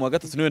kabiri mu wa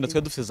gatatu niwe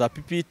natwe dufite za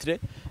pupitre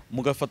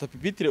mugafata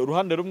pupitre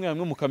uruhande rumwe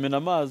hamwe mukamena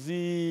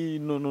amazi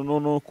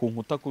no ku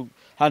nkuta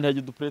handi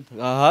haje duprenta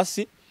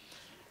hasi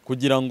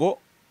kugira ngo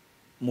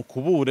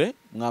mukubure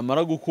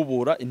mwamara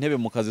gukubura intebe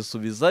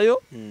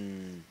mukazisubizayo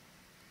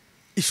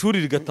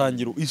ishuri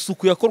rigatangira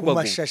isuku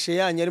yakorwaga mashashe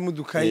yanyu ari mu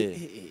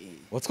dukayi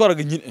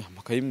watwaraga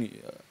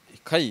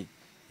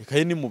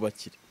ikayi ni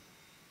mubakire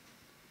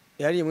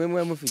yari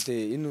mwe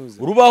mufite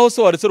inuza urubaho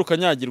se waretse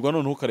rukanyagirwa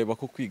none ukareba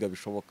ko kwiga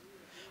bishoboka.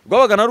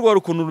 Rwabaga na rwa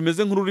rukuntu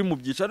rumeze nk'ururi mu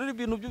byicaro ari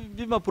ibintu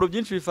by'impapuro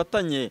byinshi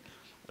bifatanye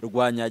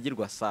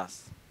rwanyagirwa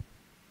sasa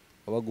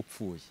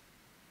abagupfuye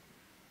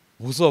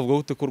ubuso bavuga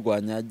gute ko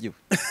rwanyagiwe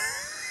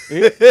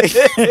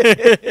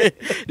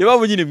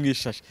niba nyine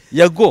mwishashe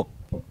yago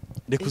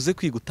rekuze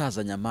kwiga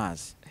utazanya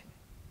amazi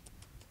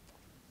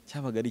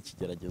cyabaga ari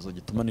ikigeragezo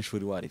gituma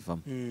n'ishuri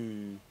warivamo.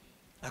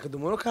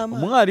 Akadomoro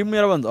k'amazi umwarimu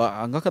yarabanza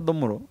anga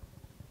akadomoro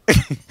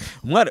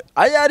umwari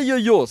aya ariyo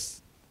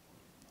yose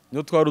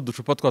niyo twari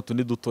uducupa twa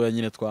tundi dutoya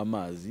nyine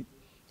tw'amazi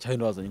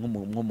cyane wazanye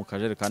nko mu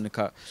kajerekani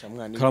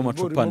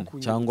k'amacupa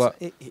cyangwa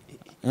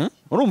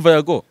urumva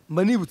yago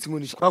mba nibutse ngo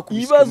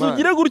nishakubise ibibazo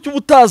ugire gutyo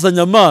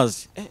ubutazanya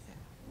amazi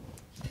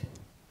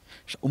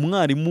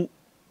umwarimu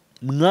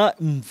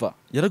mwamva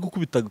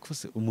yaragukubitaga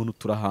kose umuntu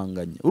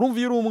turahanganye urumva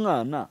iyo uri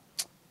umwana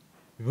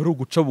biba ari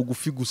uguca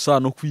bugufi gusa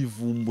no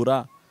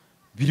kwivumbura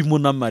birimo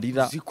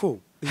n'amarira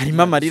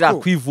harimo amarira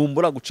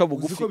kwivumbura guca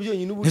bugufi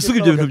ese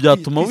ibyo bintu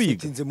byatuma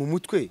wiga mu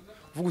mutwe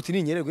vuga uti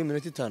ninyererwe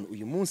iminota 5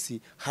 uyu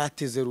munsi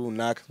hateze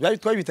runaka byari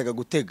twabitaga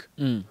gutega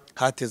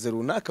hateze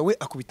runaka we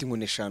akubita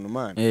inkoni 5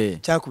 man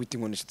cyangwa akubita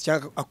inkoni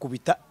cyangwa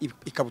akubita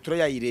ikabutura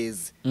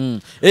yayireze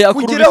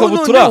akubita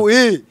ikabutura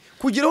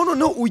kugeraho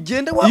noneho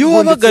ugenda wabonetse iyo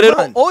wabaga rero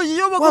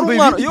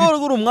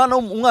iyo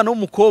umwana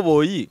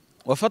w'umukoboyi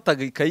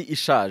wafataga ikayi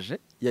ishaje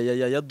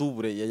ya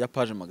double ya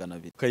page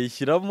 200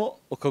 ukayishyiramo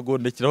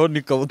ukagondekeraho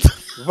n'ikabutura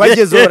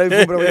bageze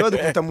barayivumbura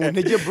badukubita mu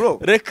ntege bro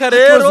reka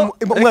rero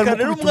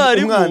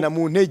umwana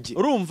mu ntege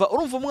urumva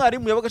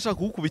umwarimu yabaga ashaka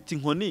kugukubita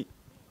inkoni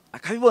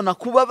akabibona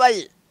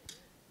kubabaye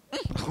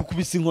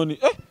akukubisa inkoni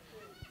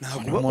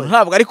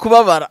ntabwo ari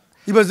kubabara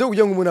ibaze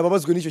kugira ngo umuntu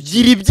ababazwe n'icyo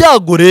gira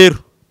ibyago rero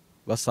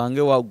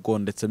basange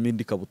wagondetsemo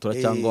indi kabutura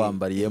cyangwa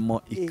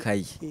wambariyemo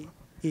ikayi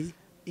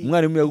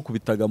umwarimu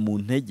yagukubitaga mu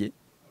ntege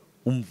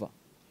umva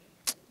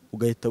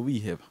ugahita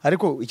wiheba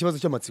ariko ikibazo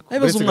cy'amatsiko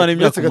bibaze umwana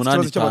imyaka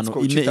 8 5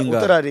 4 inga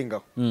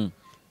utararengaho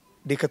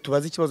reka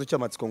tubaze ikibazo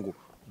cy'amatsiko ngo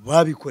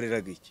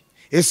babikoreraga iki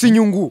ese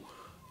inyungu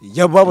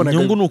yababonaga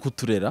inyungu nuko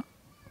turera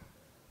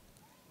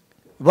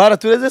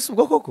baratureze se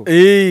ubwo koko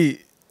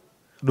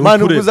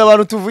manu kuza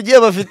abantu tuvugiye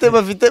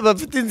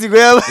bafite inzigo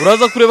yaba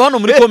uraza kureba hano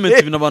muri comment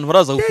ibintu abantu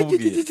baraza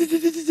kukubwira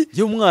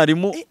je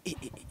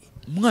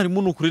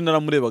umwarimu nukuri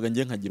naramurebaga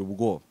ngiye nkagira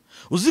ubwoba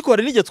uziko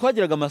hari n'igihe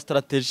twagiraga ama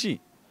strategy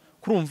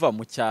kurumva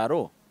mu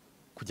cyaro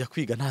kujya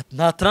kwiga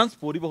nta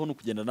transport ibaho no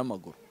kugenda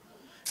n'amaguru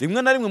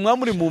rimwe na rimwe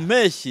mwamuri mu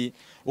mpeshyi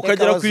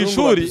ukagera ku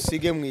ishuri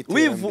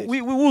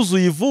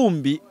wuzuye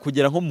ivumbi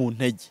kugera nko mu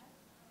ntege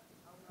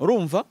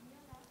urumva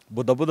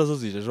bodaboda zo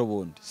zijeje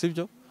bundi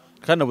sibyo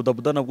kandi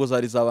bodaboda nabwo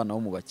zari zabana bo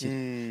mu bakire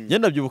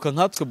ngenda byibuka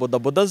nkatwe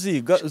bodaboda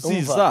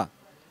ziza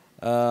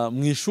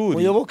mu ishuri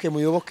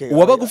muyoboke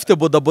wabaga ufite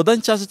bodaboda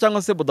nshyashya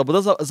cyangwa se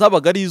bodaboda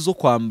zabaga ari izo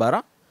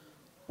kwambara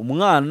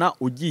umwana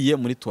ugiye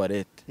muri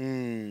toilette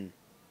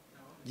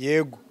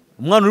yego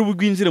umwana uri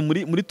bwinjire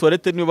muri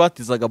toilette niyo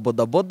batizaga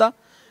bodaboda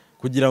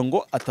kugira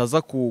ngo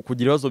ataza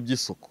kugira ibibazo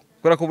by'isuku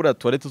kubera ko buriya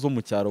toilette zo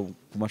mu cyaro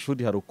ku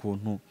mashuri hari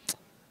ukuntu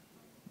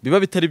biba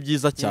bitari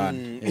byiza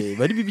cyane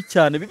bari bibi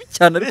cyane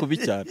ariko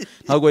bibi cyane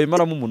ntabwo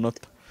bayimaramo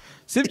umunota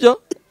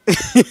sibyo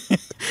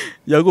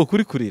yago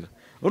kuri kurira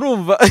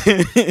urumva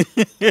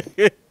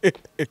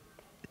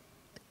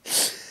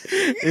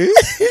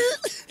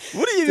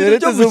buri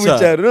ibintu byo mu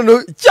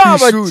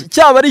cyaro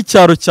cyaba ari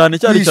icyaro cyane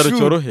cyari icyaro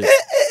cyoroheye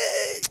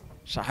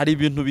hari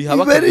ibintu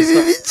bihaba kabisa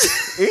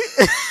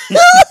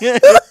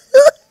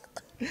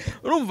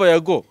urumva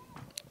yago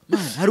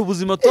hari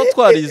ubuzima tuba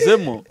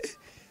twarizemo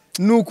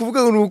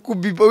nukuvuga ngo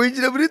nukubipa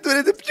winjira muri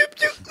toilette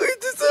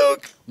uhita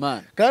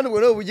man kandi ubwo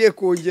nawe ugiye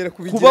kongera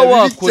kubigira kuba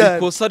wakora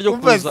ikosa ryo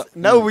kuza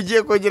nawe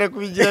ugiye kongera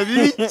kubigira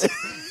bibi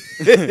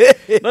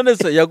none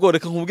se yago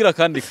reka nkubwira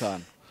kandi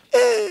kantu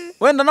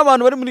wenda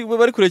n'abantu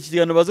bari kure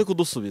ikiganiro baze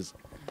kudusubiza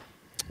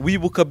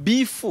wibuka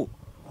bifu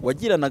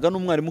wagiranaga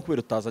n'umwarimu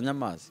kubera utazanye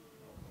amazi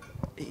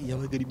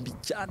yabaga ari mbi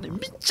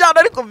cyane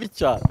ariko mbi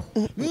cyane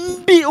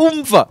mbi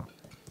umva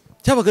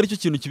cyabaga ari cyo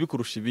kintu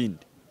kibikurusha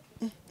ibindi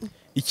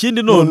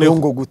ikindi noneho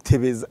ngo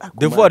gutebeza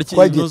devoir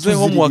kinoze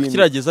ho mu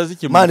wakirageza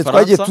ziki mu Faransa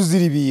twagiye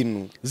tuzira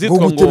ibintu ngo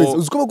gutebeza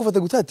uziko bagufata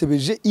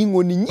gutatebeje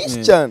inkoni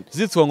nyinshi cyane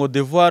zitwa ngo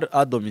devoir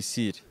à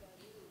domicile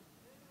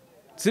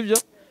sibyo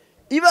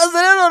ibaze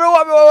rero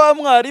wa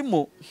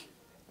mwarimu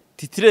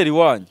titireri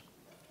wanyu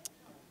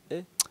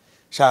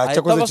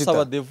shaka koze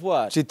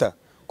Chita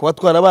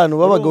kubatwara abantu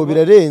babagabo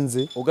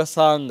birarenze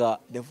ugasanga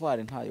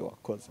devoir ntayo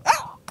wakoze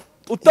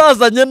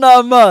utazanye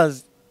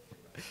n'amazi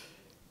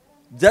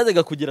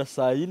byajyaga kugira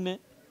saa 4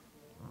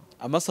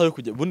 amasaha yo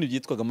kujya bundi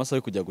byitwaga amasaha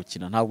yo kujya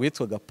gukina ntabwo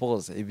yitwaga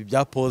pause ibi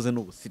bya pause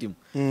n'ubusirimu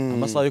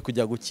amasaha yo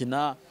kujya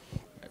gukina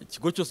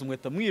ikigo cyose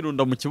mweta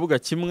mwirunda mu kibuga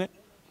kimwe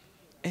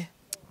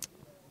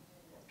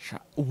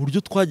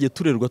uburyo twagiye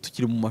turerwa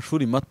tukiri mu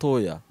mashuri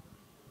matoya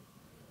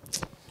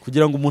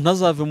kugira ngo umuntu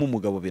azavemo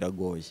umugabo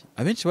biragoye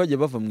abenshi bagiye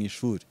bava mu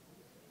ishuri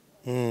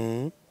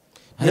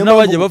hari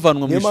n'abagiye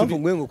bavanwa mu ishuri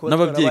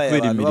n'ababyeyi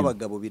kwera imirimo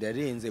abagabo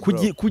birarenze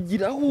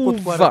kugira uva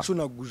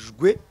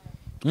twaracunagujwe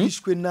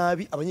twishwe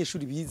nabi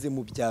abanyeshuri bize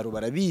mu byaro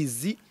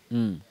barabizi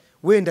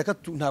wenda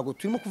ntabwo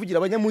turimo kuvugira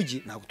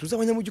abanyamugi ntabwo tuzi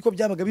abanyamugi ko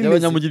byabaga bimeze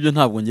abanyamugi byo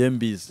ntabwo ngiye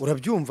mbizi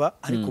urabyumva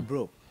ariko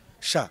bro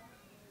sha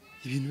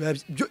ibintu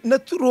byo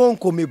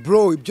naturonkome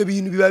bro ibyo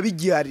bintu biba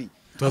bigihari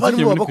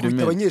abantu baba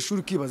bakubita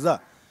abanyeshuri kibaza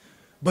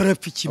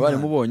barapiki bari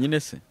mubonye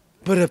se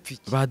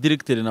barapiki ba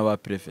directeur na ba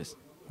prefect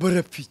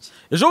barapiki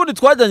ejo bundi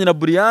twajyanye na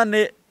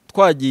Briane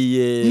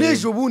twagiye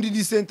nejo bundi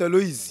ni Saint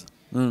Aloys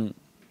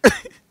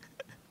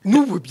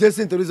Nubu bya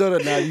sentero zara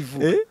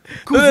nabivuga.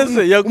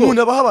 Ese yago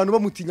umuntu abaha abantu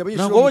bamutinya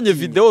abanyeshuri. ntabwo wabonye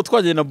video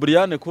twajyanye na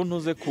Brian ko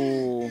ntuze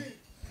ku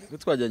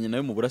twajyanye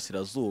nawe mu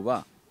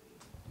burasirazuba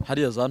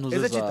hariya za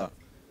ntuze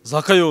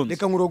za Kayonza.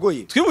 Reka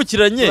nkurogoye.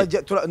 Twibukiranye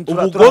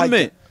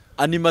ubugome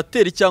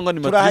animateri cyangwa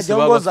animatrice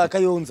baba za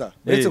Kayonza.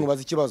 Uretse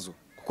ngubaza ikibazo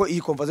kuko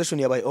iyi conversation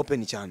yabaye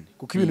open cyane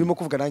kuko ibintu birimo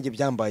kuvuga nanjye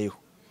byambayeho.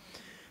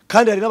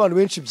 Kandi hari n'abantu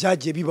benshi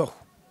byagiye bibaho.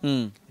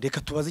 Reka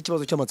tubaze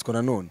ikibazo cy'amatsiko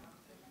nanone.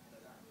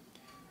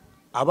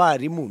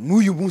 Abarimu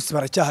n'uyu munsi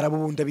baracyahara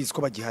bubundi abizi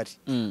ko bagihari.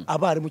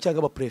 Abarimu cyangwa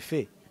aba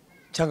prefet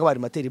cyangwa abari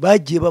materi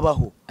bagiye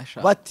babaho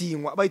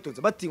batinywa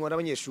bayitonze batinywa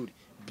n'abanyeshuri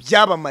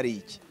byabamariye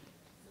iki?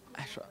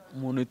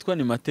 Umuntu witwa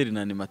ni materi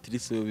na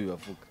animatrice yo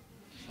bibavuga.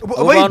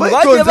 Abantu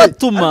bagiye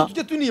batuma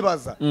tujye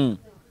tunibaza.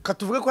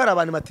 Katuvuge ko hari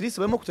abantu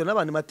matrice barimo kutana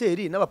n'abantu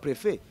materi n'aba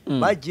prefet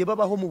bagiye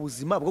babaho mu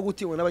buzima bwo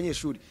gutinywa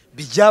n'abanyeshuri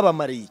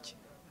byabamariye iki?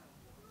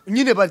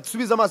 Nyine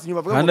basubiza amaso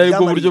inyuma bavuga ngo byamariye.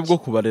 Kandi uburyo bwo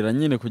kubarera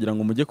nyine kugira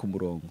ngo mujye ku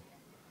murongo.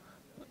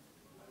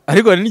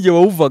 Ariko hari n'igihe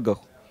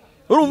wawuvagaho.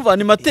 Urumva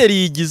animateri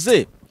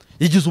yigize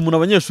umuntu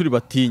abanyeshuri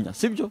batinya,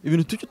 sibyo?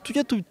 Ibintu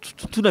tujye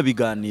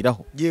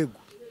tunabiganiraho. Yego.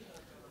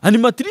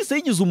 Animatrice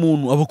yigize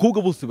umuntu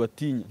abakobwa bose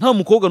batinya. Nta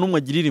mukobwa numwe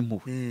agirira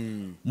impuhwe.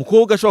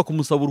 Mukobwa ashobora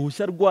kumusaba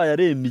uruhushya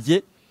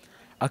rwayarembye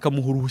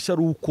akamuha uruhushya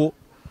ruko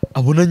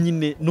abona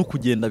nyine no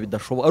kugenda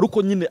bidashoboka.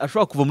 Aruko nyine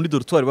ashobora kuva muri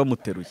dortoir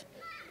bamuteruye.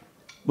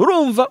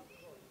 Urumva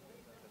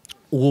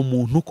uwo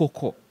muntu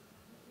koko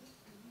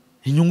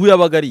inyungu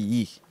yabaga ari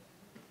yihe?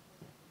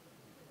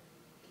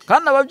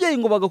 Kandi ababyeyi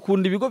ngo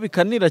bagakunda ibigo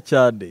bikanira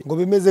cyane ngo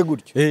bimeze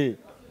gutyo.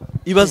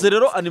 Ibaze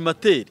rero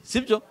animateri,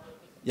 sibyo?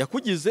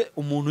 Yakugize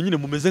umuntu nyine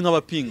mumeze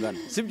nk'abapingana,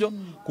 sibyo?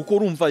 Kuko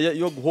urumva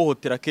yo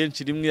guhohotera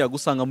kenshi rimwe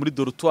yagusanga muri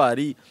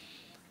dortoir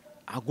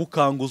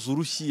agukanguza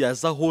urushyi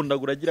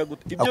yazahondagura agira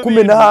gute. Ibyo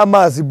akumenaho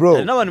amazi bro.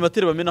 Hari n'abantu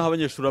materi bamenaho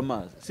abanyeshuri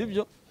amazi,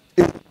 sibyo?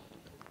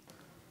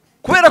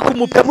 Kubera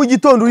kumupinga mu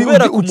gitondo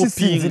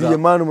ukisinziriye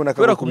manu umuntu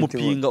kubera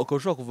kumupinga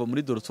ukashobora kuva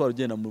muri dortoir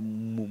ugenda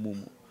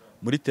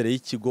muri tere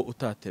y'ikigo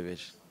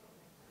utatebeje.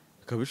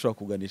 Bishobora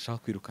kuganisha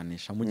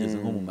kwirukanisha mugeze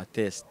nko mu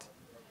matest.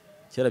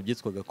 Kera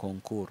byitwaga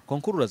concours.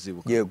 Concours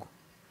urazibuka? Yego.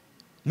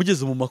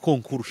 Mugeze mu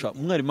makonkuru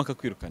umwarimu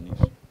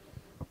akakwirukanisha.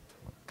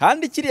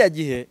 Kandi kiriya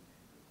gihe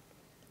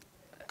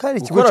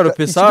kandi gukora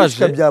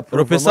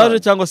repessage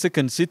cyangwa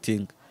second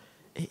sitting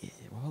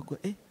wabago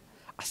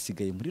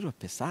asigaye muri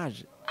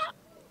repessage.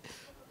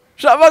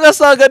 Shaba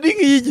gasaga ni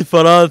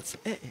nk'igifaransa.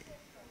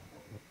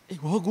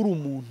 Wabago uri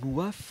umuntu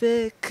wa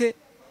fake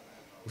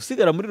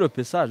usigara muri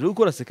repessage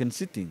gukora second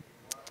sitting.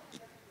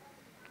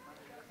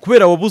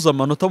 Kubera wabuze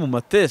amanota mu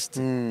matest.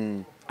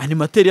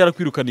 Animateri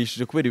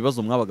yarakwirukanishije kubera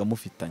ibibazo mwabaga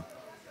mufitanye.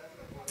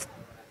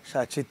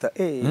 Chita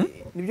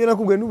nibyo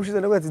nakubwiye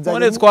n'ubushize nabwati nzanye.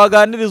 None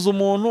twaganiriza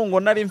umuntu ngo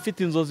nari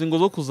mfite inzozi ngo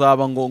zo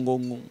kuzaba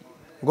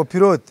ngo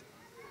pilote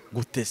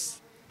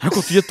gutese.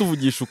 Ariko tujye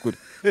tuvugisha ukuri.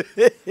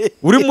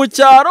 Uri mu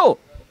cyaro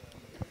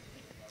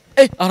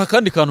ara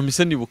kandi kantu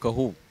mise nibuka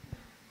aho.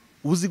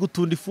 Uzi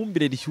gutunda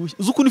ifumbire rishyushye.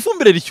 Uzi ukuntu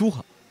ifumbire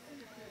rishyuha.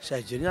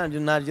 Shaje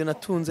naryo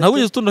natunze. Ntabwo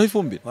utundaho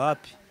ifumbire.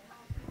 Wapi?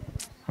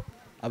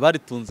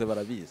 Abaritunze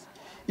barabizi.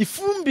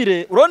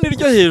 Ifumbire urabona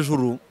iryo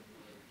hejuru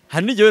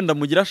hari n'igihe wenda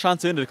mugira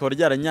chance wenda rikaba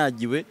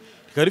ryaranyagiwe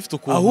rikaba rifite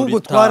ukuntu ahubwo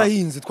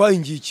twarahinze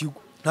twahingiye ikigo.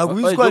 Ntabwo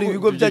bizwara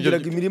ibigo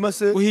byagiraga imirima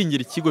se.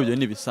 Uhingira ikigo byo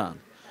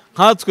nibisanzwe.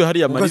 Nkatswe hari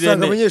ya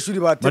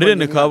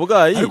Marirene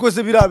Kabgayi. Ariko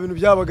se bira bintu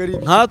byabaga ari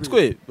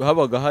nkatwe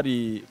habaga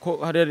hari ko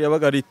hari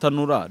yabaga ari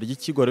tanura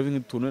ry'ikigo rero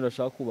nk'ituntu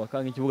irashaka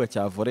kubaka nk'ikibuga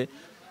cya volley.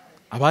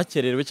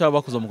 Abakererewe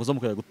cyangwa bakoze mukoza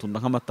mukaya gutunda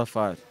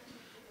nk'amatafari.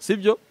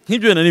 Sibyo?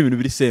 Nk'ibyo wenda ni ibintu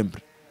biri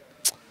simple.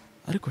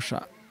 Ariko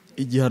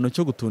igihano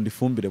cyo gutunda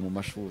ifumbire mu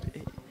mashuri.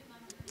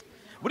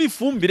 Buri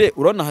ifumbire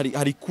urabona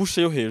hari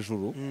kushe yo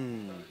hejuru.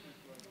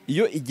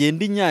 Iyo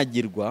igenda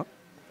inyagirwa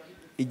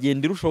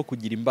igenda irushaho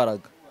kugira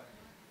imbaraga.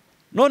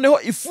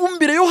 Noneho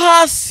ifumbire yo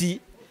hasi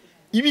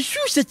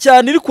ibishyushye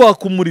cyane iri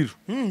kwaka umuriro.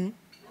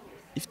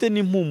 Ifite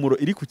n'impumuro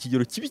iri ku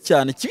kigero kibi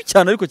cyane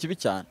ariko kibi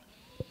cyane.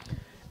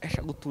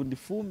 Esha gutunda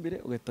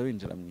ifumbire ugahita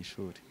winjira mu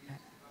ishuri.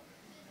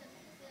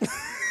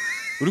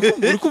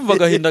 Uri kumva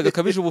gahinda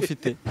gakabije uba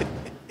ufite.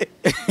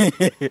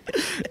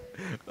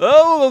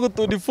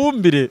 Gutunda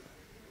ifumbire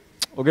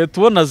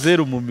ugahita ubona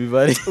 0 mu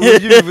mibare.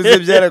 Uburyo bivuze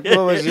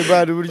byarakubabaje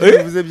bari uburyo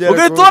bivuze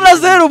byarakubabaje. Ugahita ubona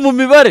 0 mu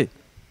mibare.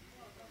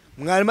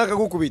 Mwarimu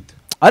akagukubita.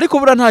 Ariko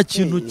bura nta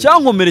kintu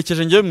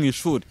cyankomerekeje ngiye mu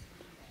ishuri.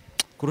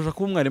 Kurusha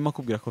kuba umwarimu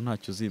akubwira ko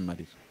ntacyo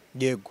uzimarira.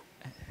 Yego.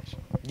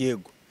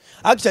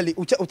 Actually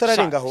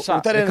utararengaho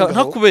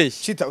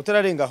Chita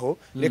utararengaho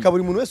reka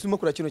buri muntu wese urimo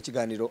kura kino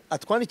kiganiro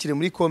atwandikire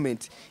muri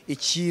comment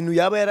ikintu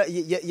yaba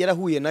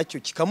yarahuye nacyo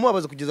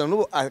kikamubabaza kugeza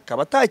n'ubu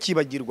akaba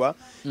atakibagirwa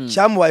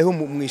cyamubayeho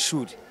mu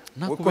ishuri.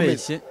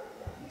 Nakubeshye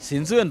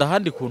sinzi wenda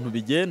handi kuntu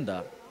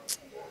bigenda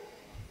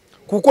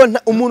kuko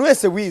umuntu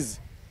wese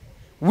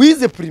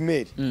wize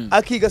primaire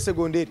akiga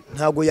secondaire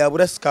ntago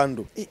yabura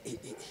scandal.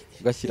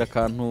 Ugashyira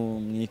akantu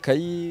mu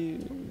ikayi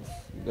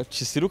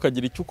gacisira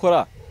ukagira icyo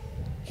ukora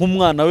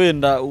nk'umwana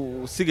wenda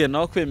usigaye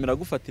nawe kwemera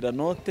gufatira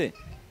note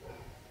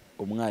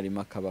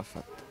umwarimu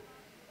akabafata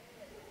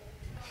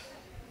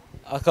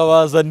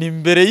akabazana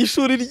imbere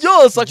y'ishuri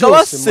ryose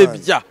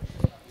akabasebya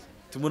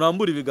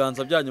tumurambura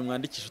ibiganza byanyu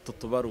mwandikisha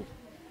tutubaru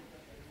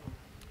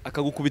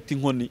akagukubita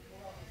inkoni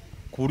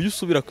ku buryo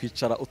usubira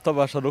kwicara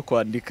utabasha no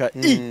kwandika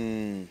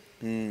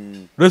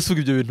rese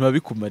ibyo bintu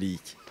babikumariye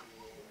iki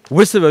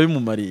wese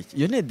babimumariye iki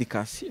iyo ni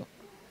education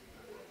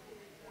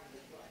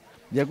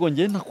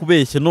yagongeye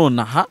ntakubeshye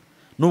nonaha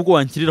nubwo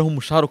wankiriraho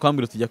umushahara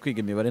ukambwira tujya kwiga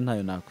imibare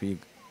ntayo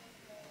nakwiga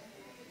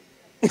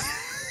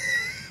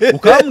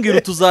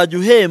ukambwira tuzajya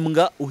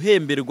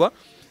uhemberwa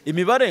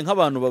imibare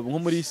nk'abantu nko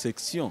muri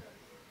section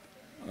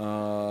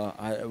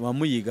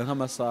bamuyiga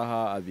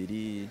nk'amasaha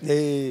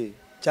 2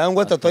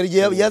 cyangwa 3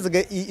 ari yazaga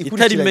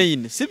itari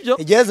main sibyo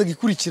yazaga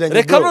ikurikiranye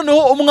reka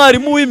noneho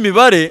umwarimu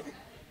w'imibare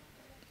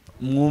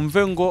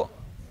mwumve ngo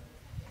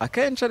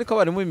akenshi ariko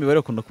abarimu w'imibare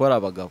bakunda kuba ari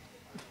abagabo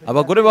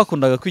abagore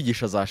bakundaga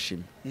kwigisha za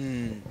shimi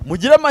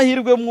mugira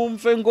amahirwe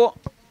mwumve ngo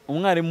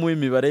umwarimu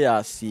w'imibare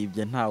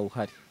yasibye ntawe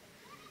uhari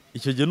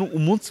icyo gihe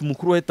umunsi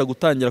mukuru wahita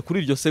gutangira kuri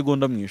iryo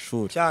segonda mu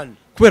ishuri cyane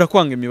kubera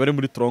kwanga imibare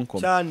muri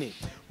tronkom cyane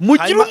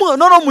mugira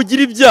noneho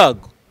mugira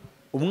ibyago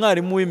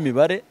umwarimu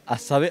w'imibare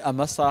asabe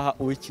amasaha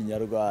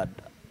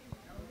uw'ikinyarwanda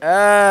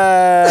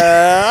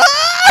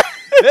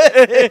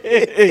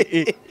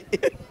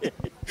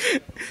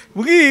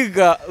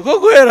bwiga ko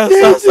guhera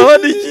saa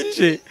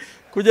 7:30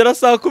 kugera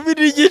saa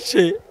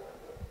 10:30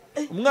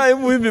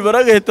 umwarimu w'imibare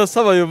agahita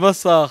asaba ayo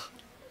masaha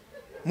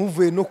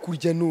muvuye no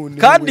kurya none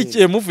kandi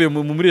kiye muvuye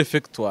muri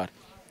refectoire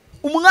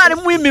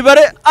umwarimu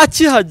w'imibare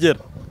akihagera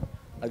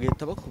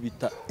agahita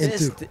bakubita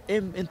test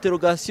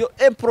interrogation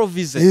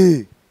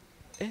improvisée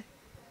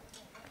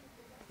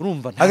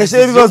urumva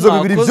agashyira ibibazo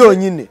bibiri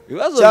byonyine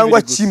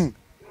cyangwa kimwe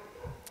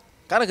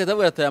kandi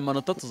akatabwira ati aya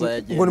manota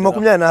tuzayagenda ngo ni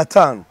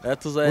 25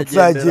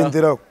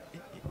 tuzayagenderaho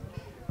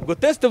ubwo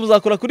test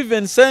muzakora kuri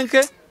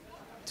 25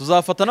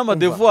 tuzafata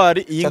n'amadevoir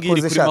iyi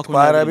ngiri kuri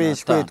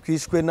 25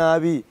 twishwe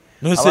nabi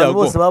abantu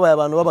bose babaye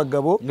abantu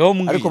b'abagabo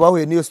ariko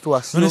bahuye n'iyo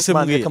situation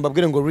reka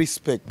mbabwire ngo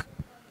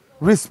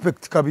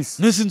respect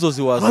kabisa nese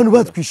inzozi wazi abantu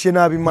batwishe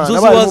nabi imana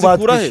abantu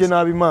batwishe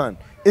nabi imana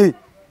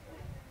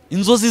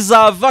inzozi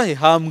zava he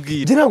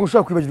hambwira je ntabwo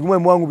ushaka kwibagirwa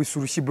umwana wangu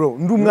bisurushyi bro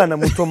ndi umwana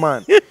muto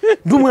man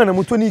ndi umwana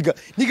muto niga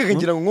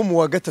ngira ngo mu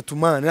wa 3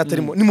 man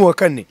atarimo ni mu wa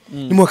 4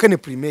 ni mu wa 4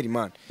 primaire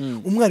man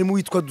umwarimu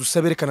witwa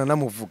Dusaberekana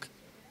namuvuga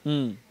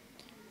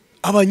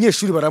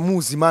abanyeshuri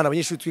baramuzi man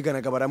abanyeshuri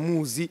twiganaga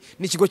baramuzi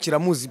n'ikigo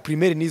kiramuzi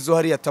primaire nizo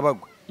hari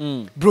yatabagwa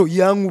bro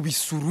yangu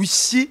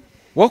bisurushyi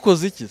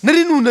wakoze iki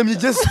nari nunamye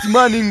just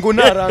man ngo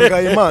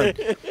narangaye man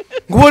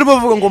ngo bari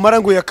bavuga ngo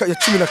marango ya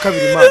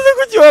 12 man ese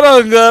kuki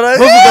warangara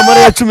bavuga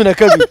mara ya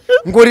 12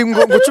 ngo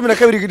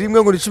 12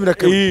 rimwe ngo ni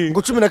 12 ngo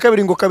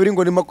 12 ngo kabiri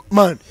ngo ni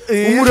man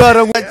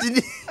umurara ngo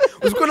akini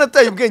uziko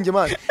nataye ubwenge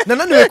man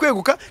nananiwe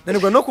kweguka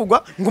nanirwa no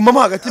kugwa ngo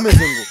mama hagati meze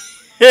ngo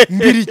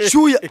mbiri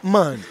cyuya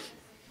man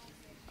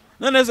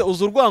naneze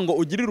uzurwango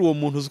ugirira uwo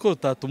muntu uziko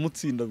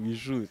utatumutsinda mu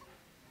ishuri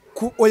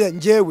ku oya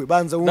njewe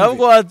banza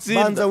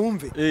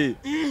wumve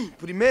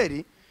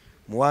primaire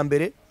mu wa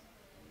mbere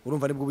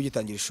urumva nibwo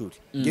bugitangira ishuri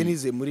nge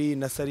nize muri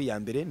nasari ya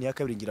mbere ni ya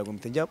kabiri ngira ngo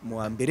mitenjya mu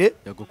wa mbere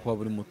yago kuba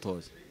buri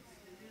mutoza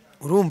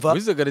urumva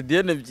wize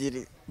gardienne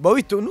ebyiri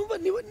bawito nuba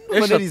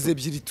narize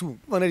ebyiri tu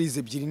narize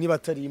ebyiri niba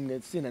atari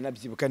imwe sina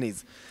nabyibuka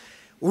neza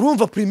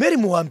urumva primaire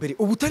mu wa mbere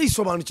ubu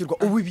tarisobanukirwa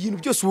ubu ibintu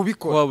byose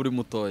ububikora kuba buri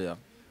mutoya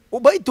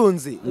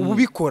ubayitonze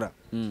ububikora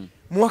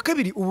mu wa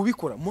kabiri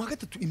ububikora mu wa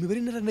gatatu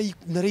imibare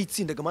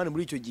narayitsindaga mane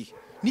muri icyo gihe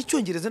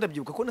n'icyongereza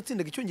ndabyibuka ko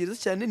natsindaga icyongereza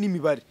cyane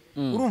n'imibare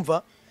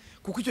urumva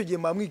kuko icyo gihe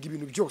mamwiga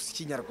ibintu byose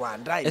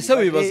ikinyarwanda ese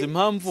bibaza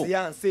impamvu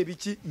science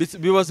biki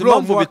bibaza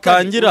impamvu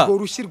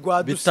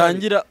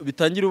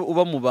bitangira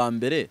uba mu ba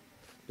mbere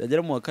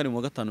yagera mu wa 4 mu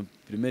wa 5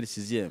 primaire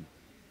 6e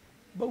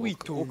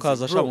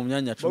ukaza sha mu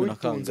myanya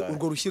 10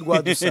 urwo rushyi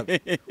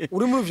rwadusabe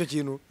uri muri ivyo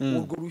kintu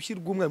urwo rushyi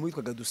rw'umwana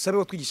witwaga Dusabe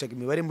watwigishaga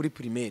imibare muri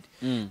primaire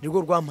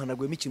nirwo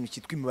rwampanagwemo ikintu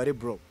cyitwa imibare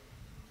bro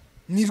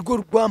nirwo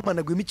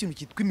rwampanagwemo ikintu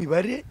cyitwa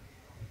imibare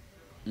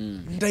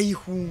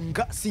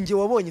ndayihunga singe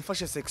wabonye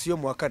mfashe section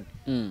mu wa 4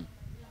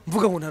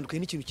 mvuga ngo ntandukaye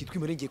n'ikintu cyitwa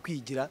imibare ngiye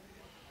kwigira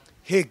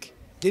hege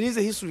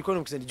genize history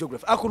economics and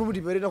geography ako n'uburi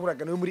imibare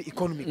nakuraga nayo muri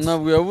economics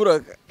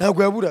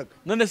ntabwo yaburaga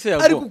none se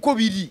yago ariko uko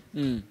biri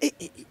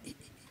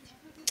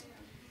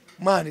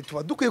mane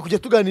tuba dukwiye kujya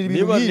tuganira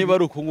ibintu niba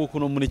ari uko nguko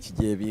no muri iki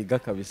gihe biga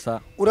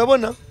kabisa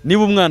urabona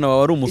niba umwana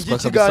wawe ari umuswa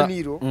kabisa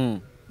ikiganiro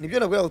nibyo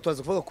nabwo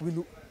yagutuza kuvuga ku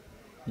bintu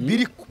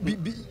biri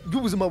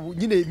by'ubuzima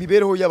nyine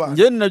imibereho y'abantu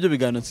nge nabyo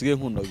biganiro nsigaye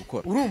nkunda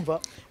gukora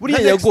urumva buriya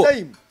yago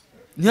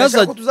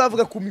ntihazajye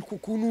tuzavuga ku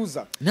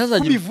nuza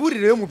ku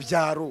mivurire yo mu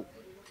byaro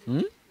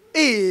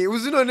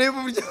uzi none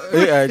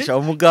burya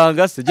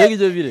umuganga se je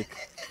ngije bireka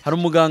hari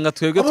umuganga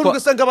twebwe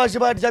ugasanga baje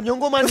baryamye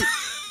ngo mani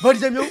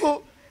baryamye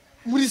ngo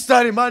muri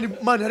sare mani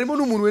harimo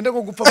n'umuntu wenda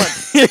ngo gupfa mani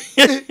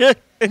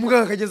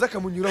umuganga akageza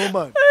akamunyuraho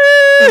mani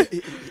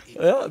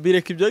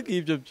bireka ibyo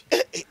ngibyo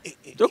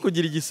byo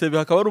kugira igisebe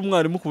hakaba ari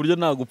umwarimu ku buryo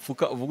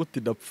nagupfuka uvuga uti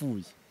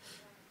ndapfuye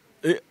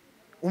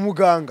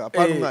umuganga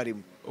apana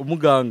umwarimu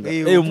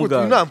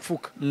umuganga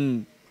nampfuka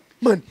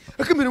mani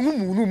akamera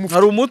nk'umuntu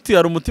hari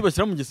umuti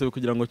bashyira mu gisebe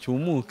kugira ngo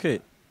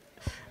cyumuke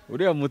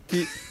uriya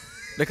muti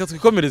reka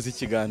twikomereze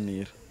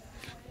ikiganiro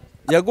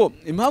yago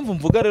impamvu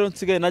mvuga rero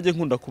nsigaye najye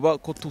nkunda kuba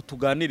ko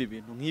tuganira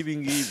ibintu nk'ibi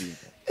ngibi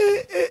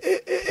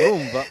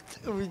urumva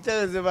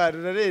ubicyaze bana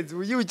narenze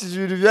uyibukije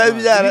ibintu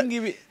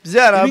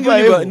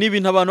byarambaye ni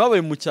ibintu abantu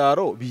babaye mu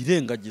cyaro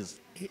birengagiza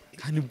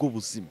kandi bwo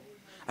buzima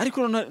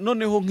ariko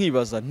noneho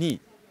nkibaza nti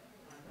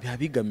biba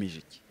bigamije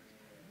iki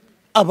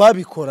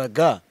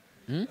ababikoraga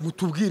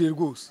mutubwire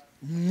rwose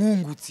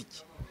mwungutse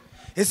iki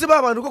ese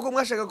babantu koko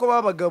mwashaka ko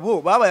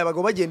babagabo babaye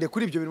abagabo bagende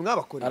kuri ibyo bintu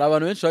mwabakora hari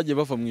abantu benshi bagiye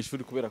bava mu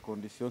ishuri kubera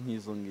condition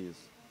nk'izo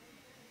ngizo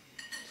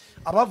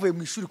abavuye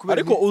mu ishuri kubera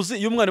ariko uzi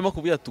iyo umwarimu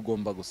akubwiye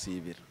tugomba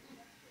gusibira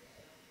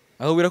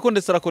aho birako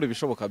ndetse arakora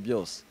ibishoboka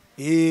byose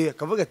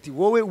akavuga ati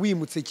wowe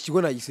wimutse iki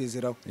kigo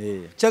nagisezeraho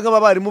cyangwa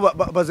abarimu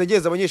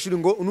bazageza abanyeshuri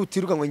ngo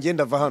nutiruka ngo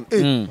ngenda va hano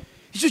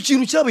icyo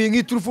kintu cyabaye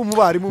nk'iturufu mu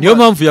barimu niyo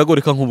mpamvu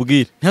yagoreka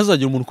nkubwire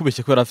ntihazagire umuntu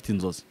ukubeshye ko yari afite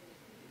inzozi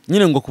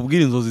nyine ngo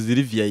kubwira inzozi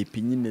ziri VIP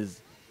nyine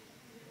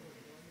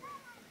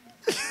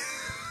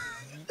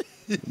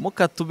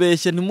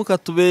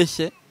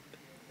ntimukatubeshye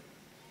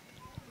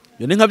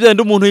iyo ni nka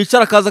byandi umuntu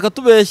yicara akaza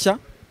akatubeshya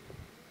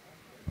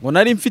ngo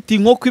nari mfite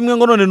inkoko imwe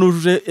ngo none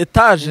nujuje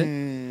etaje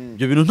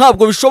ibyo bintu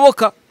ntabwo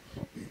bishoboka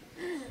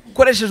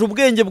ukoresheje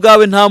ubwenge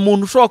bwawe nta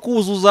muntu ushobora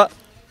kuzuza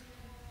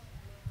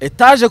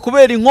etaje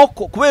kubera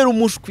inkoko kubera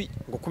umushwi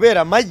ngo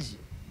kubera amagi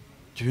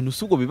ibyo bintu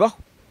si ubwo bibaho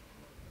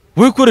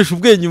wowe ukoresha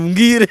ubwenge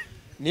mbwire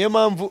niyo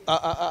mpamvu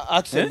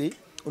actually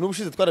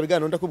unubushize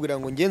twarabiganira ndakubwira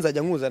ngo ngenza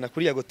ajya nkuzana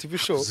kuri Yago TV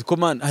show ziko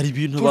man hari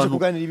ibintu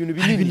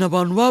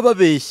abantu baba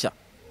babeshya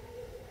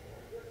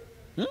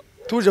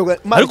tuje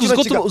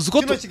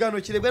kino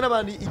kiganiro kirebwe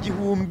n'abandi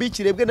 1000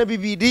 kirebwe na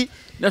 200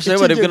 nashaye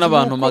barebwe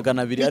n'abantu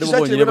 200 ari bo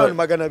bonyine ba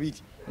 200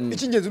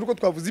 icyingenzi nuko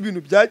twavuze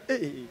ibintu bya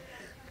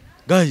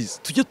guys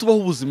tujye tubaho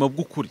ubuzima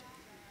bw'ukuri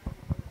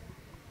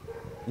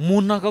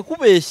umuntu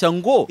akakubeshya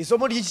ngo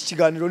isomo ry'iki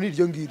kiganiro ni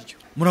iryo ngiryo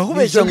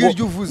murakubeshya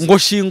ngo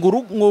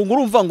shinguru ngo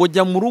urumva ngo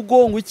jya mu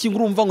rugo ngo iki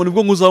urumva ngo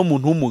nibwo nguzaho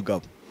umuntu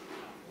w'umugabo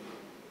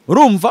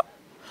urumva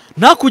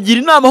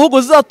nakugira inama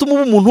ahubwo zizatuma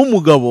uba umuntu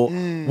w'umugabo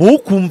wowe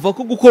ukumva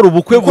ko gukora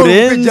ubukwe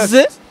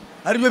burenze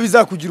aribyo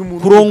bizakugira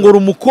umuntu kurongora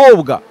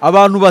umukobwa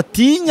abantu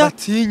batinya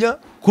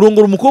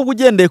kurongora umukobwa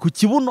ugendeye ku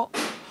kibuno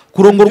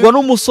kurongorwa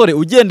n'umusore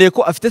ugendeye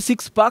ko afite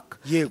 6 pack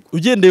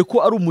ugendeye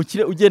ko ari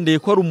umukire ugendeye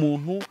ko ari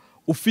umuntu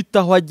ufite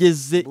aho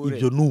ageze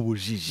ibyo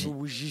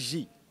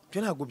n'ubujiji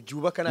byo ntabwo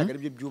byubaka ntabwo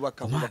aribyo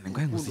byubaka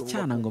ngo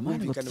zicyana ngo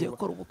mani ngo tugiye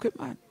gukora ubukwe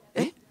mani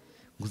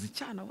ngo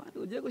zicyana mani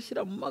ugiye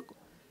gushyira mu mago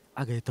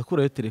agahita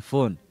akurayo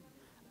telefone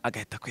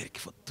agahita kwereka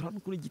ifoto turabona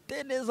ukuntu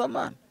giteye neza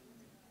mani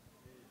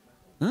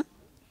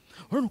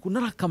urabona ukuntu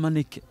ari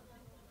akamaneke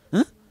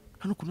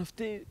urabona ukuntu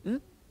afite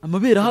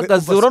amabere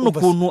ahagaze urabona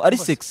ukuntu ari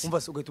sexy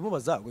ugahita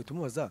umubaza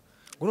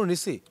ngo none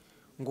se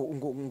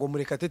ngo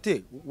mureka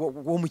tete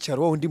wo mu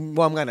cyaro wundi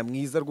wa mwana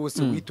mwiza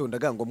rwose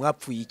witondaga ngo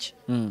mwapfuye iki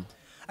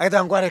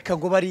agahita ngo areka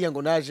ngo bariya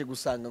ngo naje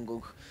gusanga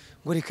ngo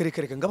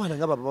reka ngabana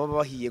nk'aba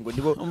baba bahiye ngo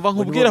nibo mva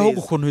nkubwira aho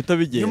ukuntu hita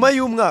bigenda nyuma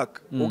y'umwaka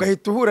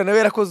ugahita uhura nawe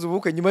yarakoze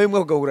ubukwe nyuma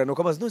y'umwaka ugahura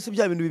nuko amaze none se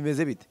bya bintu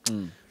bimeze bite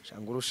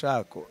shanga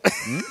urushako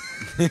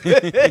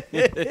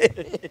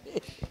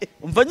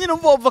umva nyine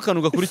umva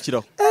akantu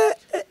gakurikiraho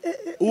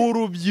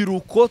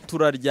urubyiruko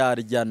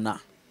turaryaryana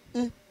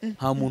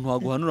nta muntu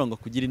waguhanura ngo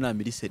akugira inama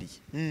iri seriye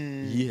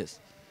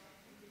yihese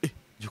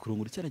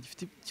gikurungura icyana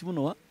gifite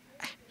kibuno wa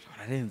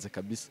ararenze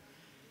kabisa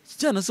iki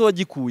cyana se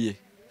wagikuye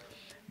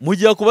mu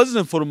gihe akubaza izo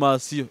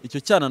information icyo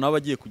cyana nawe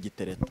agiye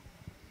kugitereta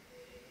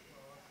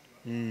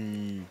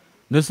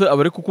nese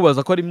abari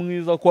kukubaza ko ari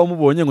mwiza ko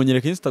wamubonye ngo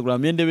nyereke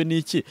Instagram ye ndebe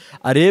niki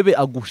arebe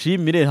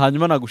agushimire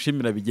hanyuma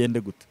nagushimira bigende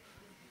gute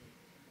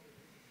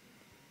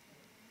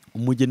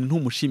umugeni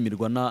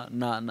ntumushimirwa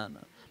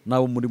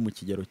nabo muri mu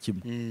kigero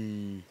kimwe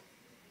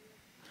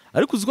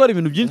ariko uziko hari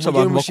ibintu byinshi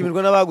abantu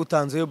bamushimirwa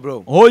n'abagutanzeyo bro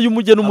hoye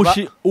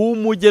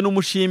umugeni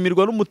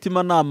umushimirwa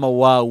n'umutima nama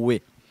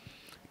wawe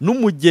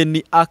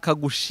n'umugeni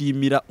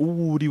akagushimira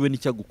uwo uriwe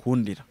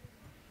n'icyagukundira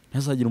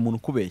ntazagira umuntu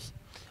ukubeshya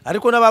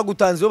ariko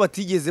n'abagutanzeyo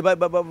batigeze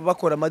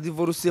bakora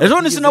amadivorce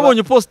ejo nisi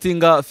nabonye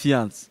postinga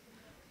fiance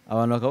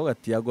abantu bakavuga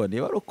ati Yago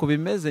niba ari uko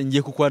bimeze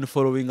ngiye kukwani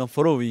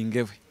following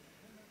ewe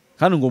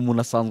kandi ngo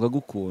umuntu asanzwe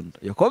agukunda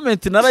iyo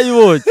comment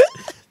narayibonye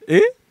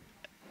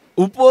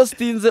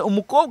upostinze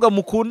umukobwa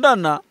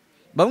mukundana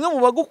bamwe mu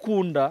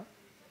bagukunda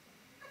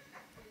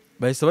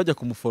bahise bajya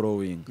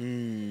kumufollowing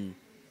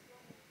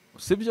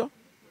sibyo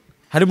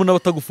harimo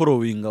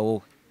n'abatagufollowinga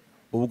wowe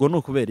ubwo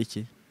no kubera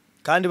iki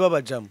kandi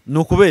babajama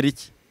no kubera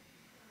iki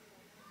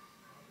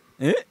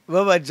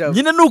babajama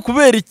nyine no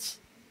kubera iki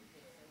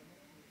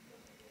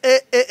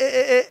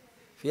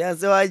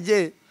fiance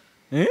waje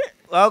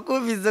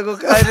wakuvize ko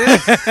kare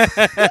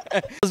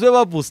azwe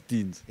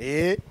babustinze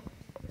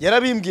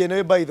yarabimbwiye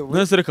nawe by the way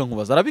none se reka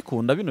nkubaza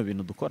arabikunda bino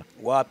bintu dukora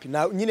wapi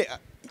nyine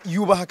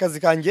yubaha akazi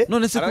kanjye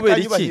none se kubera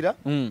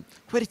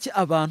iki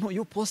abantu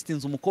iyo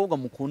postinze umukobwa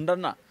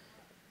mukundana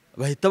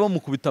bahita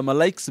bamukubita ama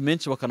likes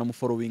menshi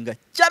bakanamufollowinga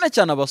cyane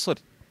cyane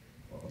abasore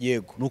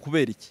yego no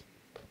kubera iki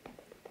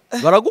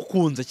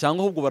baragukunze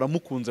cyangwa ahubwo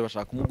baramukunze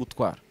bashaka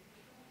kumugutwara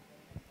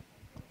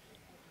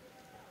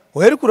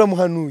Ohere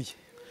kuramuhanuye.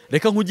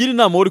 Reka nkugire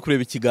inama uri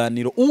kureba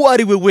ikiganiro uwo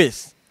ari we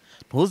wese.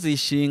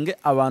 Ntuzishinge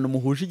abantu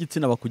muhuje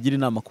igitsina bakugira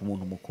inama ku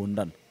muntu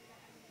mukundana.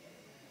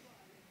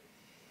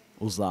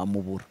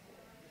 Uzamubura.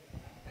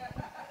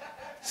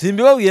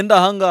 Simbibabwiye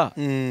ndahanga.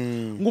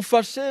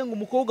 Ngufashe ngo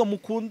umukobwa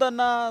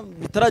mukundana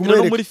bitaragera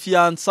no muri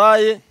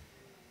fiançaye.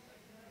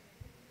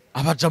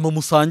 Abajama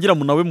musangira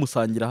munawe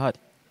musangira hari.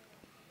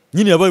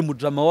 Nyine yabaye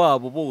mujama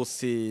wabo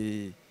bose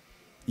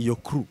iyo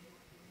crew.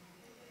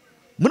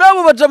 Muri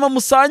abo bajama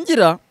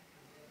musangira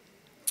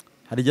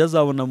hari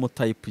jazabona mu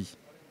type ye.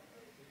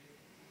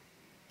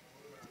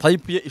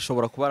 Type ye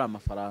ishobora kuba ari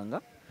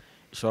amafaranga,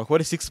 ishobora kuba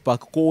ari 6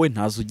 pack ko we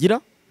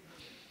ntazugira.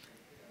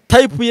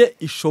 Type ye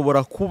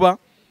ishobora kuba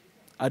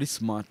ari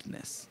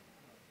smartness.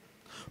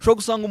 Ushobora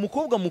gusanga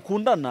umukobwa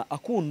mukundana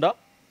akunda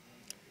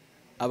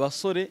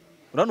abasore,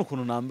 urano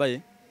ukuntu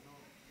nambaye.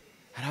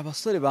 Hari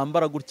abasore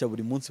bambara gutya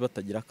buri munsi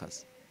batagira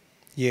akazi.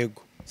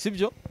 Yego.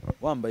 Sibyo?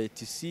 Wambaye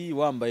TC,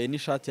 wambaye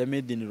n'ishati ya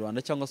Made in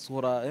Rwanda cyangwa se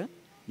uhora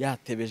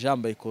yatebeje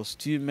yambaye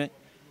costume,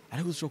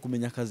 ariko ushobora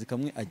kumenya akazi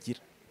kamwe agira.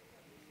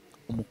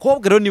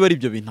 Umukobwa rero niba ari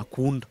ibyo bintu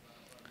akunda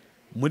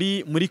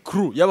muri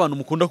crew y'abantu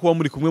mukunda kuba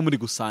muri kumwe muri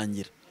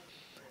gusangira,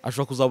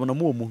 ashobora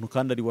kuzabonamo uwo muntu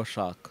kandi ari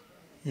washaka.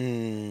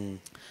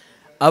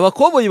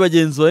 Abakoboyi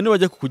bagenzi bawe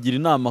nibajya kukugira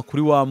inama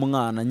kuri wa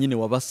mwana nyine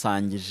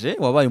wabasangije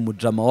wabaye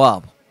umujama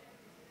wabo,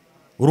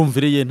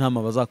 urumviriye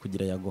ntama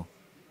bazakugira yago.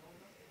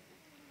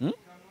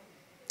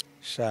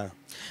 Sha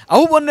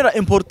Aho ubonera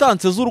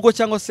importance z'urugo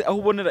cyangwa se aho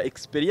ubonera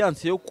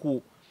experience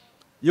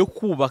yo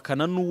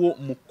kubakana n'uwo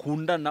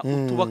mukundana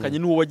utubakanye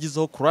n'uwo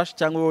wagizeho crush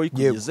cyangwa wowe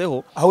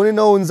ikugezeho. Aho ni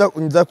naho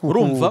nza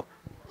urumva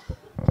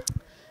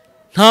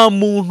nta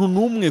muntu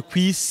numwe ku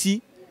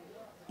isi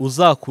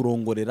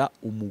uzakurongorera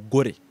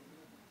umugore.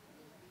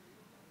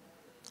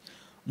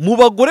 Mu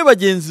bagore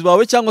bagenzi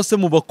bawe cyangwa se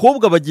mu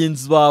bakobwa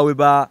bagenzi bawe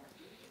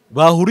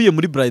bahuriye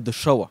muri bridal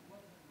shower,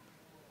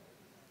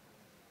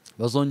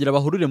 bazongera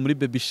bahurire muri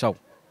baby shower,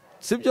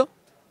 sibyo?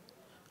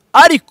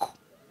 Ariko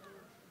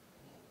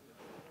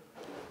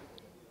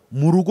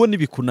mu rugo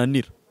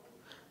nibikunanira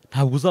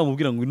ntabwo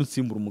uzamubwira ngo ino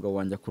utsimbura umugabo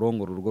wanjye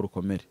kurongora urugo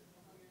rukomere.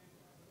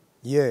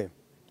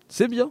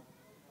 Sibyo?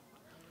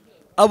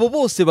 Abo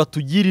bose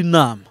batugira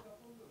inama.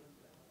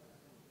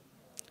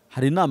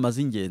 Hari inama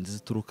z'ingenzi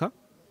zituruka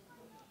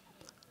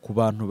ku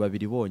bantu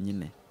babiri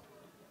bonyine,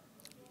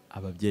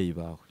 ababyeyi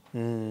bawe.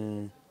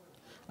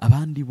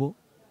 Abandi bo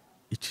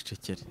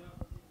icicekere.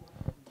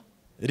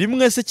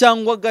 Rimwe se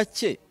cyangwa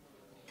gake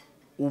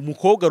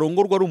umukobwa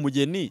rongorwa ari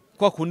umugeni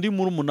kwa kundi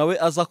murumuna we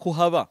aza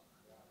kuhaba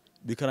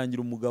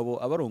bikarangira umugabo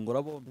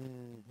abarongora bombi.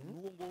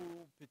 N'ubwo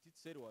ngo petite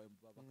sœur wawe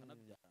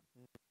bakanabyara.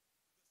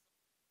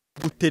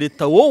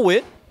 Gutereta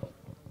wowe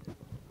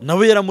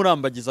nawe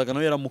yaramurambagizaga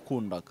nawe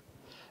yaramukundaga,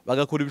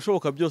 bagakora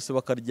ibishoboka byose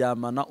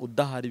bakaryamana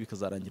udahari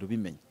bikazarangira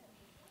ubimenye.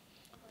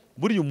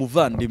 Buriya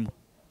umuvandimwe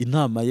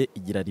inama ye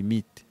igira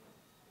limite.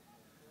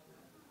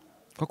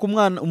 Kwa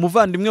umwana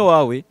umuvandimwe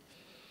wawe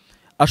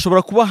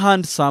ashobora kuba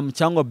handsome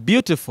cyangwa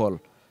beautiful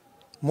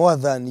more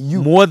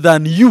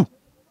than you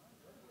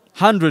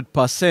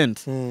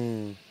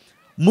 100%.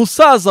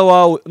 Musaza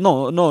wawe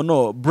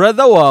no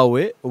brother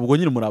wawe ubwo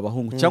nyine muri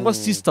abahungu cyangwa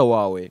sister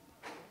wawe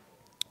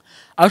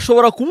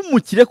ashobora kuba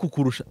umukire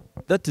kukurusha.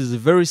 That is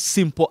very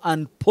simple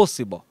and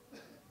possible.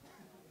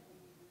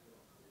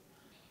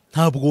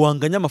 Ntabwo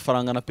wanganya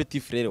amafaranga na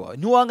petit frère wawe,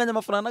 ntiwanganya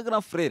amafaranga na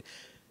grand frère.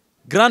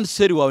 Grand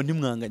sœur wawe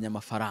ntimwanganya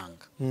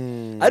amafaranga.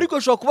 Ariko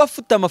ashobora kuba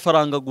afite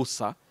amafaranga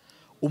gusa,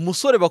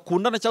 umusore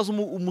bakundana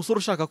cyangwa umusore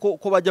ushaka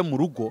ko bajya mu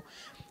rugo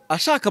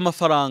ashaka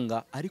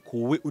amafaranga ariko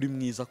wowe uri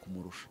mwiza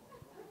kumurusha.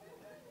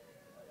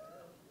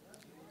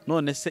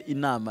 None se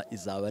inama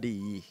izaba ari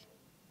iyi?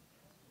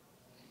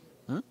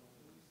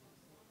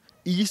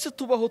 Iyi se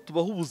tubaho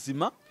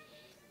ubuzima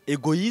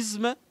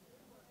egoisme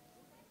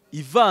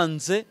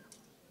ivanze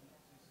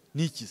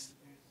n'ikizi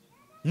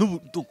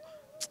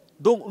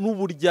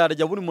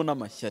n'uburyarya burimo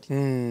n'amashyari.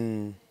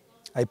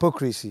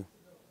 Hypocrisy.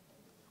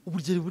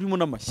 Uburyari burimo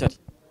n'amashyari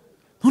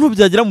ntuno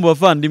byagira mu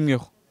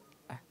bavandimweho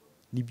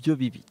nibyo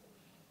bibi.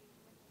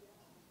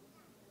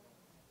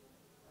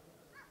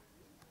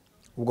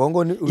 Ubwo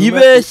ngo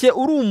ibeshye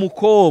uri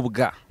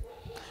umukobwa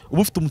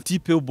uba ufite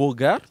umutipe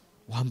w'bogar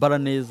wambara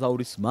neza,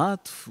 uri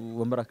smart,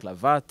 wambara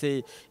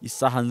cravate,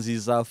 isaha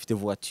nziza, ufite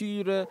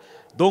voiture,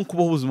 donc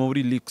ubaho ubuzima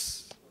buri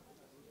luxe.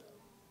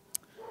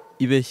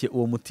 Ibeshye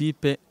uwo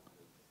mutipe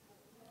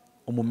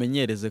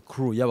umumenyereze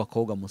crew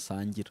y'abakobwa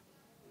musangira.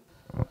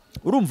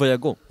 Urumva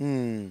yago?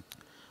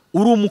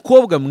 Uri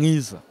umukobwa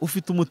mwiza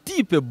ufite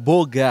umutipe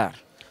bogar,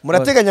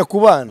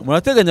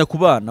 murateganya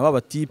kubana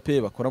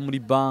b'abatipe bakora muri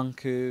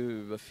banke,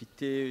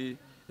 bafite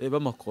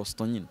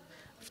b'amakosto nyine,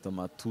 afite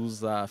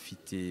amatuza,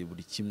 afite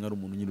buri kimwe, ari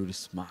umuntu nyine uri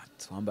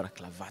smart, wambara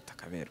cravate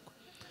akaberwa,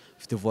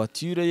 afite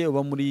voiture ye,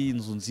 uba muri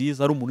inzu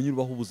nziza, ari umuntu nyine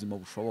ubaho ubuzima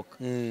bushoboka.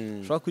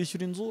 Ushobora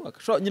kwishyura inzu,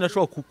 nyine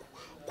ashobora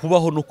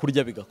kubaho no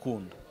kurya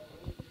bigakunda.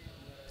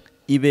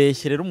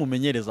 Ibeshye rero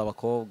umumenyereza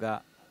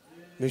abakobwa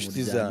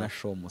mujyana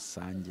show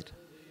musangira.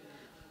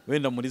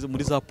 Wenda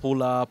muri za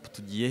pull up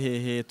tugiye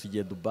hehe,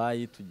 tugiye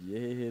Dubai, tugiye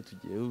hehe,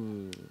 tugiye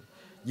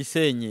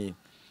Gisenyi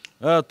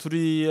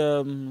turi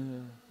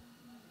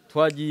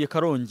twagiye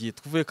Karongi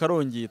tuvuye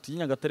Karongi tugiye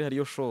Nyagatare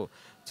hariyo show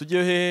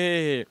tugiye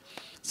hehe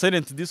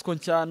Silent Disco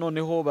nshya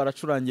noneho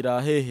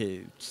baracurangira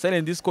hehe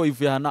Silent Disco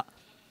ivuye hana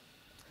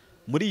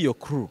muri iyo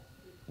crew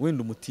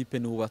wenda umutipe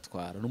ni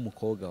ubatwara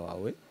n'umukobwa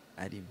wawe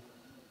arimo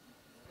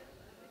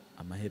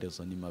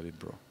amaherezo ni mabi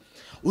bro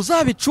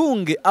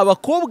uzabicunge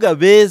abakobwa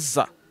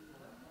beza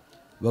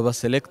baba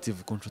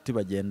selective ku nshuti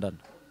bagendana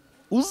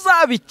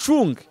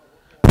uzabicunge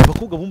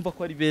abakobwa bumva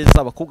ko ari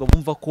beza abakobwa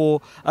bumva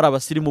ko ari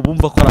abasirimu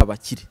bumva ko ari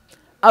abakire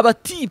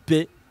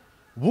abatipe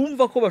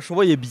bumva ko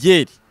bashoboye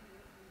byeri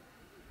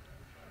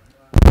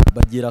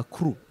bagira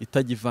crew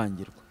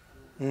itagivangirwa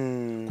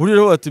kuri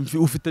rero ati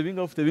ufite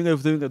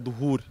binga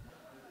duhure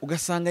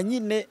ugasanga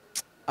nyine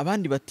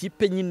abandi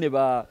batipe nyine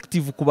ba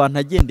active ku bantu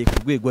agendeye ku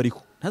rwego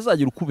ariko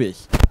ntazagira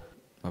ukubeshya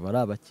baba ari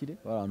abakire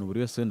abantu buri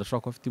wese wenda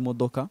ashobora kuba afite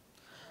imodoka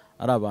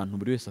ari abantu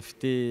buri wese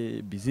afite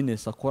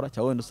business akora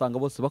cyangwa wenda usanga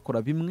bose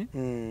bakora bimwe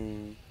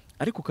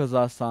ariko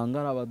ukazasanga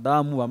ari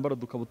abadamu bambara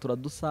dukabutura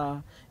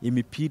dusa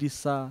imipira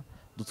isa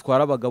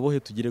dutwara abagabo he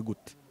tugire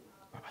gute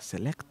baba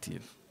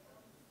selective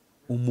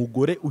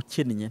umugore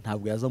ukennye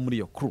ntabwo yaza muri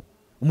iyo crew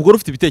umugore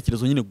ufite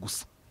ibitekerezo nyine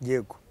gusa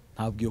yego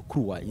ntabwo iyo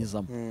crew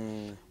wayizamo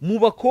mu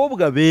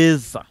bakobwa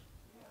beza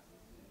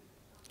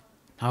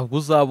ntabwo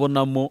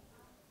uzabonamo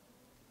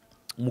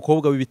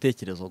umukobwa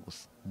w'ibitekerezo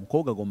gusa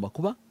umukobwa agomba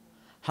kuba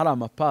hari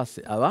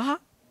amapase abaha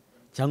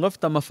cyangwa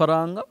afite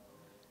amafaranga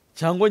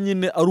cyangwa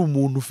nyine ari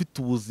umuntu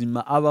ufite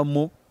ubuzima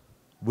abamo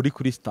buri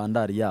kuri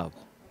standard yabo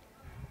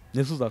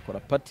nese uzakora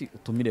party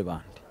utumire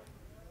bande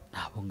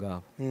nabo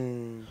ngabo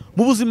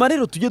mu buzima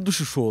rero tujye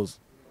dushishoza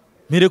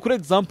mere kuri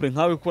example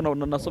nkawe ko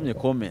nasomye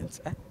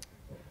comments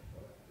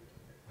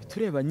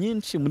tureba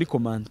nyinshi muri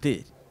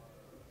commentaire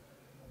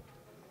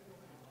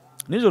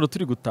nijoro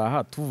turi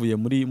gutaha tuvuye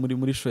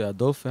muri show ya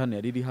Dolphe hano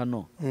yari iri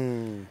hano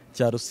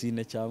cya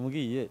Rusine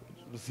cyambwiye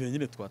Rusine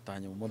nyine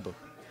twatanye mu modoka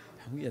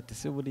yambwiye ati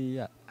se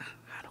buriya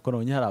ariko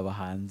nabonye hari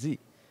abahanzi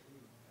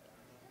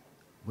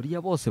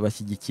buriya bose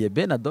bashyigikiye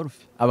Ben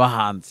Dolphe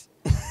abahanzi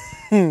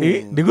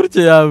ni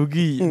gutyo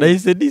yabwiye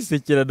nahise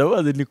nisekera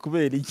ndabaze ni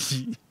kubera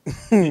iki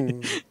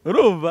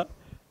urumva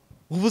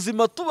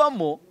ubuzima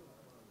tubamo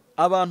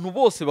abantu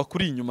bose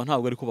bakuri inyuma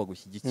ntabwo ariko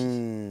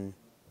bagushyigikiye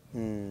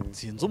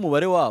sinzi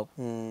umubare wabo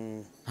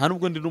nta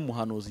nubwo ndi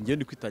n'umuhanuzi ngiye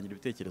ndi kwitangira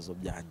ibitekerezo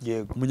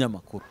byanjye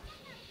umunyamakuru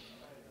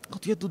ngo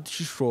tujye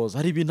dushishoza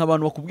hari ibintu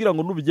abantu bakubwira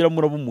ngo nubigeramo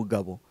uraba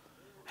umugabo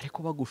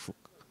ariko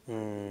bagushuka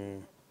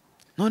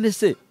none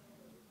se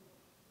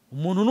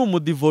umuntu ni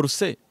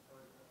umudivorce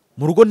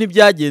mu rugo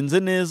ntibyagenze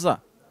neza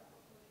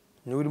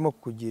ni urimo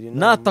kukugira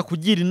inama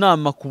natakugira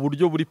inama ku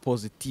buryo buri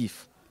positive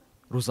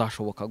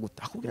ruzashoboka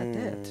gute akubwira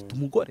ati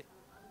tumugore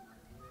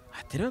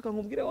ati reka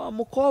nkubwire wa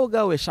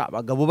mukobwa we sha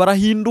abagabo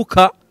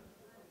barahinduka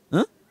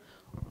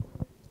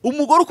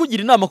umugore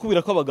ukugira inama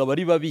kubira ko abagabo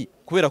ari babi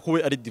kubera ko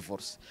we ari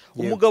divorce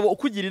umugabo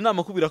ukugira inama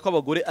kubira ko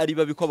abagore ari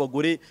babi ko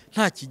abagore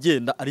nta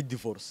kigenda ari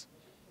divorce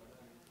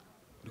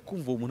uri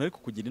kumva umuntu ari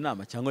kukugira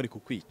inama cyangwa ari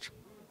kukwica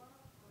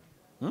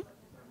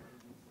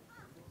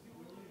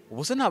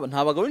ubuse nta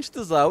bagabo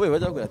b'inshuti zawe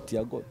bajya kugira ati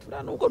yago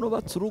turana nubwo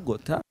nubatse urugo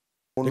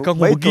reka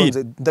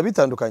nkubwire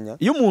ndabitandukanya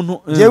iyo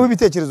umuntu jewe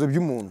ibitekerezo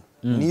by'umuntu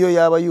niyo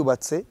yaba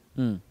yubatse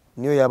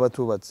niyo yaba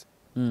tubatse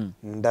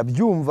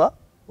ndabyumva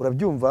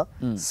urabyumva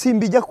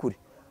simbijya kure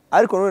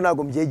ariko none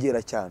nago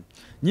mbyegera cyane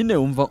nyine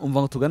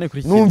umva tugane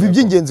kuri numva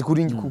iby'ingenzi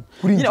kuri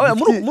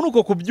muri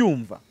uko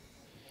kubyumva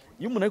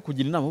iyo umuntu ari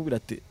kugira inama ubwira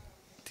ati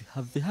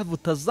have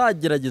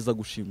utazagerageza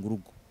gushinga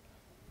urugo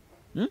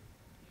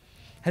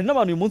hari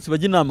n'abantu uyu munsi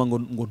bajya inama ngo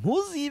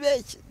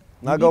ntuzibeshye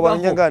ntago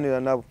banyanganira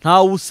nabo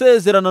nta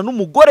usezerana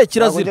n'umugore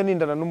kirazira ntabwo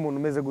nindana n'umuntu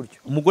umeze gutyo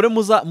umugore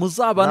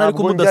muzabana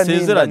ariko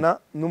mudasezerana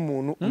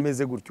n'umuntu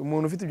umeze gutyo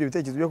umuntu ufite ibyo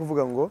bitekerezo byo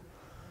kuvuga ngo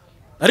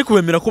ariko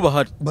bemera ko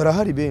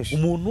barahari benshi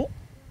umuntu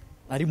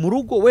ari mu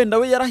rugo wenda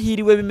we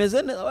yarahiriwe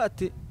bimeze neza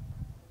ati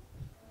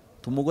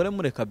tumugore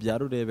mureka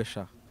byara urebe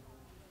sha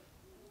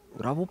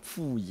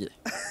urabupfuye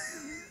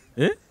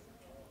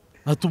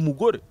ati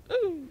umugore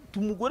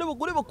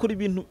bagore bakora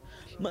ibintu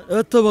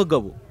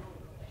atabagabo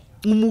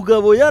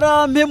umugabo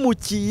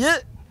yarampemukiye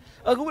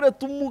akubwira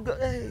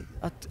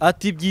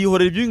ati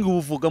byihorera ibyo ngo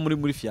uvuga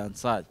muri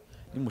fiançailles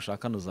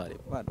nimushaka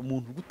nuzareba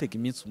umuntu gutega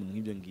iminsi umuntu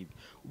nk'ibyo ngibyo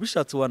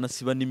ubishatse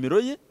wanasiba nimero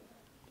ye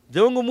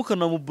byawe ngo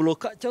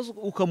mukanamubloka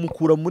cyangwa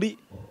ukamukura muri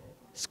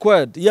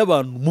squad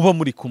y'abantu muba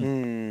muri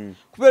kumwe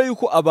kubera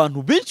yuko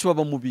abantu benshi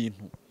baba mu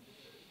bintu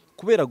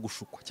kubera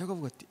gushukwa cyangwa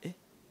avuga ati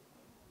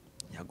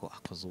yago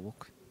akoze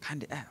ubukwe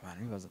kandi abantu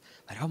bibaza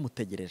bari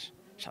bamutegereje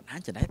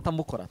nanjye nahita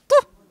mukora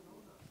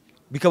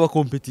bikaba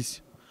competition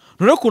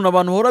none kuntu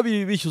abantu bahora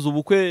bishyuza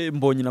ubukwe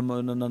mbonye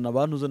na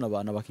bantu ze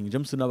n'abana ba King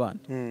James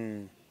n'abandi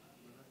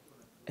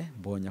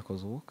mbonye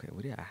akoze ubukwe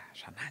buriya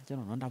nanjye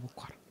none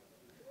ndabukora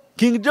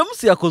King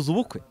James yakoze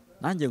ubukwe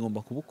nanjye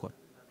ngomba kubukora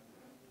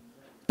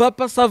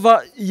Papa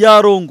Sava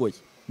yarongoye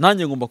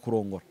nanjye ngomba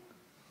kurongora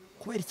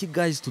kubera iki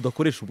guys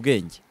tudakoresha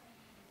ubwenge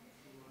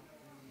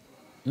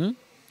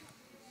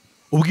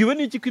ubwiwe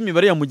n'iki ko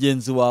imibare ya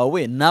mugenzi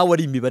wawe nawe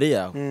ari imibare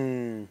yawe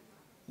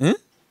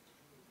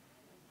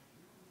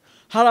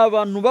hari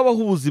abantu babaho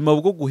ubuzima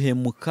bwo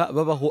guhemuka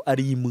babaho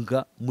ari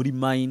imbwa muri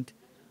mind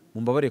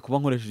mumbabareye kuba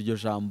nkoresheje iryo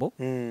jambo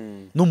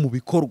no mu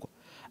bikorwa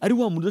ari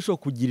wa muntu udashobora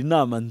kugira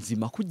inama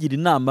nzima kugira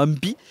inama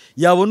mbi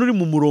yabona uri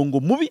mu murongo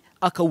mubi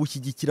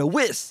akawushyigikira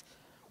wese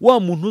wa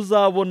muntu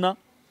uzabona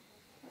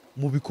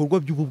mu bikorwa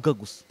by'ububwa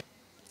gusa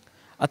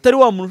atari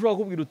wa muntu ushobora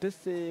kubwira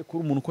utese kuri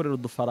umuntu ukorera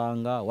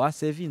udufaranga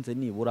wasevinze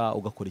nibura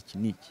ugakora iki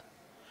niki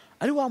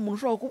ari wa muntu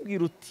ushobora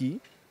kubwira uti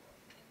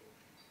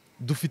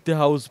dufite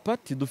house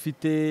party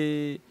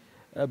dufite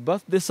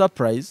birthday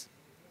surprise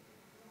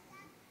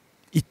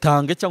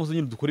itange cyangwa se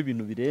nyine dukora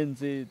ibintu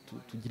birenze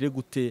tugire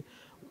gute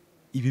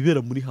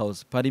ibibera muri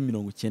house party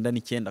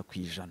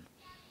 99%.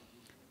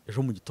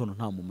 Ejo mu gitondo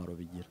nta mumaro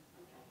bigira.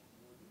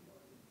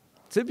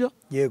 Sibyo?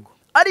 Yego.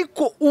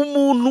 Ariko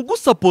umuntu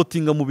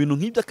gusapotinga mu bintu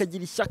nk'ibyo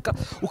akagira ishyaka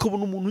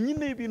ukabona umuntu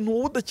nyine ibintu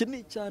wowe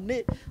udakeneye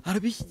cyane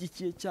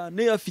arabishyigikiye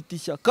cyane afite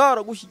ishyaka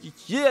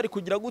aragushyigikiye ari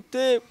kugira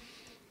gute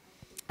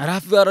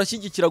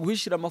arashyigikira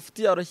guhishira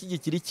amafuti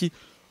arashyigikira iki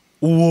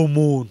uwo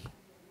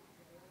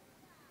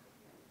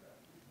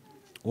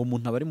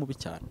muntu aba ari mubi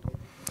cyane.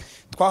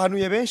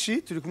 Twahanuye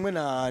benshi turi kumwe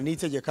na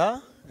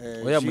Nitegeka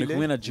oya muri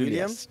kumwe na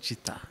Julius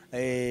Chita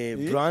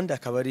brand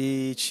akaba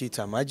ari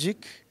Chita Magic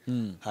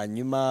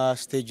hanyuma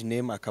stage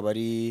name akaba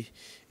ari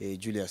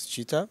Julius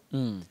Chita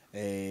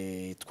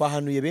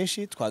twahanuye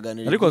benshi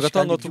twaganiriye ariko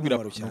gatanga tubwira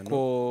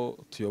uko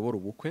tuyobora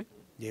ubukwe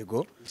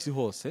yego isi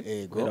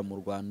hose kubera mu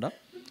Rwanda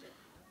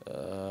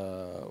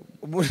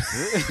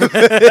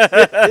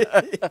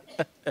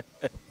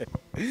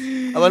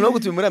abantu bo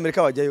gutuye muri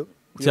Amerika bajyayo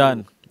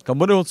cyane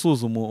kamboneho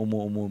nsuzuma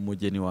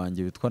umugeni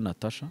wanjye witwa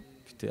Natasha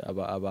mfite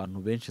abantu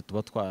benshi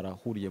tuba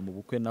twarahuriye mu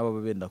bukwe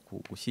n'aba benda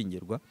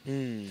gushyingirwa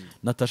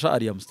Natasha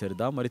ari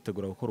Amsterdam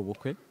aritegura gukora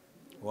ubukwe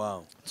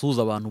wow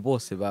nsuza abantu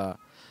bose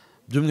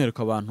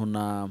by'umwihariko abantu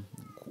na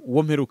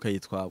uwo mperuka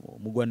yitwa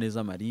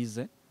Mugwaneza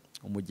Marize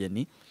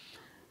umugeni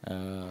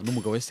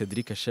n'umugabo we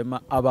Cedric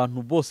Shema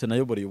abantu bose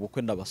nayoboreye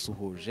ubukwe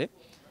ndabasuhuje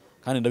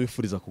kandi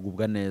ndabifuriza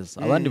kugubwa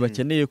neza abandi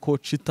bakeneye ko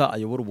Chita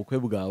ayobora ubukwe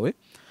bwawe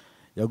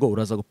yago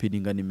uraza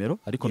gupininga nimero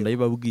ariko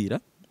ndayibabwira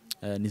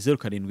ni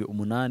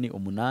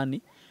 0788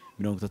 35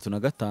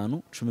 18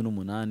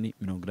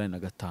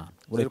 85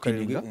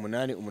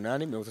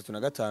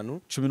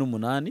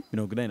 0888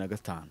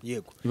 18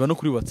 yego iba no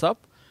kuri WhatsApp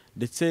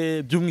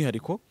ndetse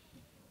by'umwihariko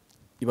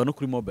iba no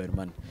kuri mobile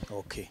money.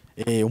 Okay.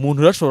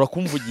 Umuntu urashobora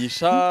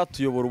kumvugisha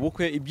tuyobora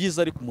ubukwe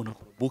ibyiza ariko umuntu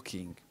akora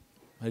booking.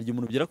 Hari igihe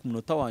umuntu byera ku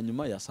munota wa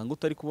nyuma yasanga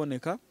utari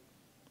kuboneka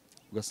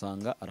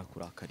ugasanga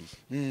arakurakariye.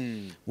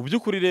 Mu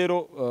by'ukuri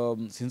rero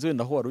sinzi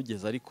wenda aho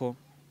warugeze ariko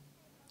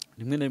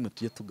rimwe na rimwe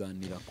tujye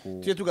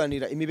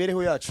tuganira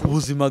imibereho yacu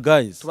ubuzima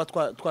guys tuba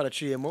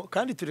twaraciyemo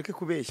kandi tureke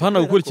kubeshya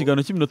hano gukora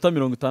ikiganiro cy'iminota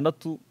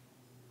 60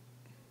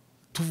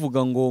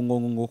 tuvuga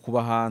ngo ku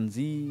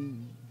bahanzi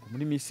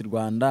muri Miss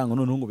Rwanda ngo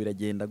noneho ngo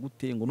biragenda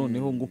gute ngo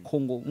noneho ngo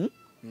Kongo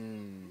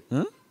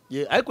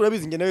ariko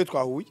urabizi nge nawe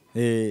twahuye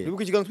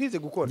nibuka ikiganiro twize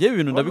gukora nge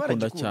ibintu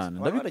ndabikunda cyane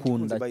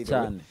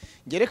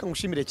ngereka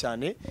ngushimire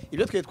cyane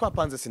ibyo twe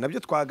twapanze se nabyo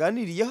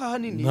twaganiriye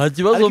hanini nta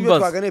kibazo mbaza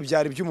twaganiriye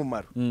byari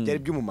by'umumaro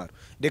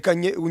reka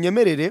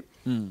unyemerere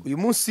uyu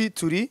munsi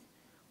turi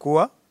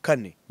kuwa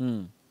kane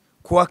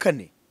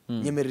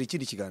nyemerera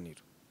ikindi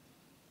kiganiro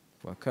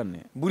kuwa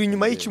kane buri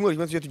nyuma y'icyumweru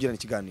kimwe tujye tugirana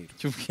ikiganiro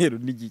cy'ubweru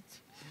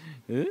n'igiki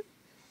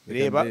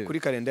reba kuri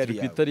kalendari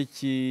yawe turi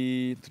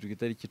ku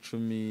itariki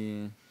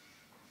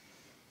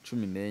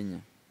 14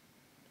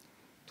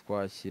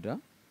 twashyira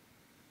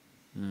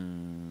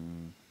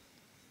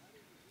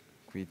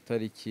ku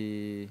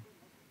itariki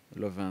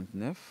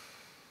 29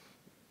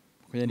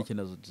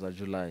 za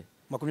July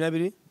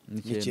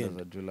 29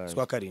 za July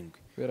swa karindwi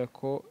kubera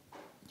ko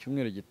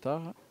cyumweru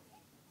gitaha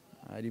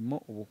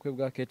harimo ubukwe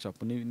bwa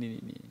ketchup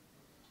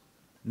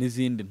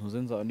n'izindi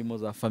ntuze ndimo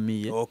za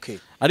famille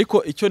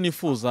ariko icyo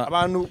nifuza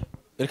abantu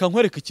reka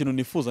nkwereka ikintu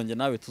nifuza nge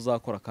nawe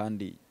tuzakora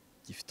kandi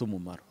gifite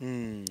umumaro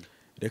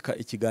reka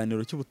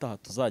ikiganiro cy'ubutaha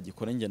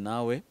tuzagikora nge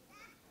nawe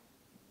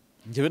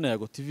ngewe na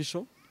Yago TV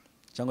show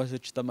cyangwa se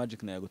Chita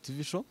Magic na Yago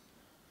TV show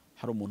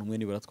hari umuntu umwe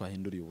nibura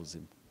twahinduriye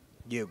ubuzima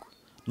yego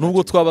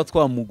nubwo twaba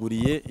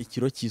twamuguriye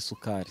ikiro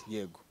cy'isukari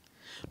yego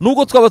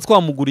nubwo twaba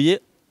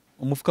twamuguriye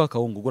umufuka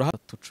w'akawungu ugura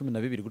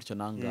 12 gutyo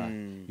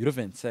nangahe euro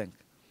 25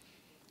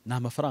 ni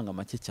amafaranga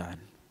make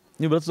cyane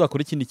nibura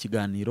tuzakora ikindi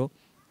kiganiro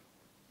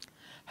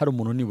hari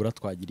umuntu nibura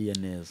twagiriye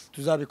neza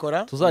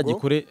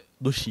tuzagikore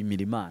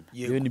dushimira Imana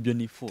yewe nibyo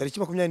nifuza tariki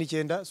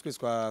 29 kwezi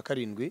kwa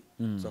karindwi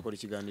tuzakora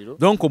ikiganiro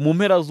donc mu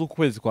mpera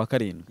z'ukwezi kwa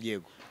karindwi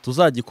yego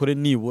tuzagikore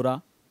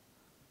nibura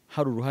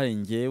hari uruhare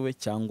ngewe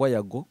cyangwa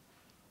Yago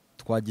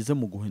twagize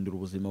mu guhindura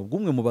ubuzima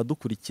bw'umwe mu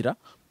badukurikira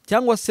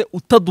cyangwa se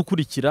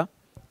utadukurikira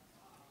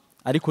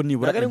ariko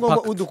nibura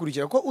impact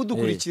udukurikira ko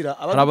udukurikira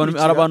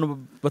abantu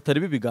batari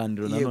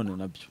bibiganiro nanone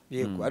nabyo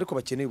yego ariko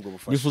bakeneye ubwo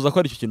bufasha nifuza ko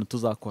ari icyo kintu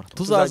tuzakora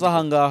tuzaza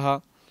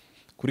ahangaha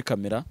kuri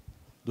kamera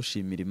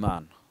dushimira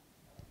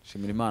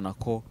Imana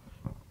ko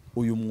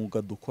uyu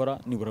mwuga dukora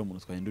nibura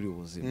umuntu twahinduriye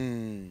ubuzima.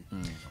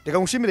 Reka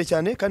ngushimire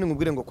cyane kandi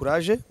ngubwire ngo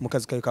courage mu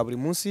kazi kawe ka buri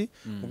munsi,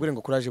 ngubwire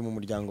ngo courage mu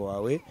muryango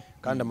wawe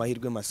kandi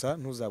amahirwe masa,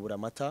 ntuzabura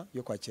amata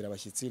yo kwakira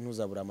abashyitsi,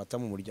 ntuzabura amata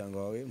mu muryango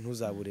wawe,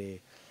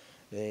 ntuzabure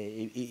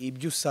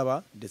ibyo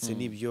usaba ndetse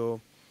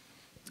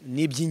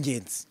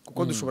n'iby'ingenzi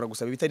kuko dushobora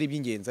gusaba ibitari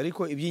iby'ingenzi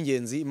ariko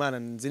iby'ingenzi Imana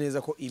nzi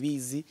neza ko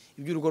ibizi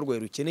iby'urugo rwawe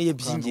rukeneye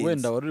by'ingenzi.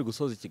 Wenda wari uri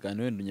gusoza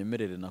ikiganiro wenda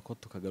unyemerere nako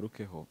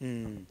tukagarukeho.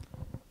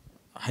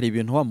 Hari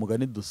ibintu wa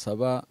mugani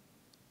dusaba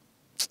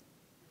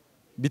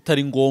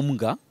bitari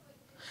ngombwa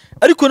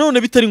ariko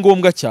none bitari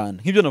ngombwa cyane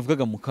nk'ibyo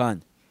navugaga mu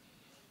kanya.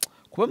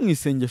 Kuba mu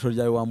isengesho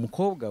ryawe wa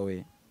mukobwa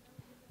we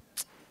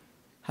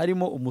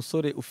harimo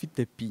umusore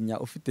ufite pinya,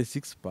 ufite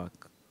six pack,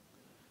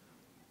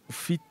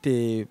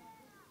 ufite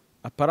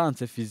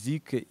apparence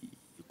physique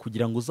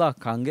kugira ngo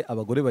uzakange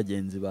abagore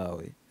bagenzi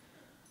bawe,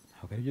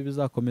 ntabwo ari byo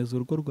bizakomeza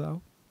urugo rwawe.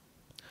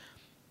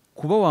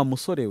 Kuba wa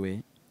musore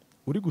we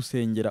uri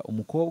gusengera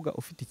umukobwa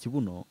ufite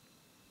ikibuno,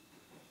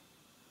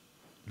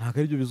 ntabwo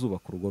ari byo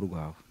bizubaka urugo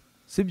rwawe,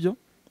 sibyo?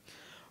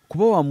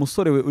 Kuba wa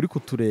musore we uri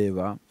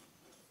kutureba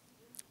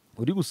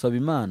uri gusaba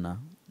Imana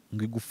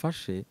ngo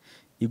igufashe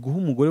iguhe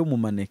umugore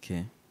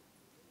w'umumaneke,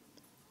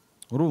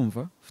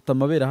 urumva ufite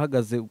amabere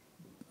ahagaze,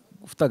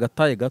 ufite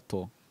agataye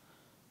gato,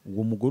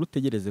 uwo mugore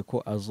utegereze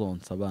ko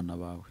azonsa abana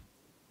bawe,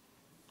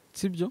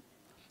 sibyo?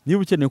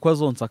 Niba ukeneye ko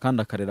azonsa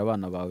kandi akarera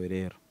abana bawe,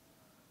 rero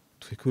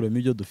twikuremo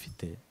ibyo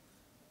dufite,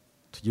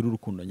 tugire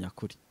urukundo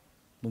nyakuri.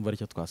 Numva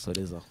aricyo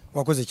twasorezaho.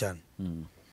 Wakoze cyane.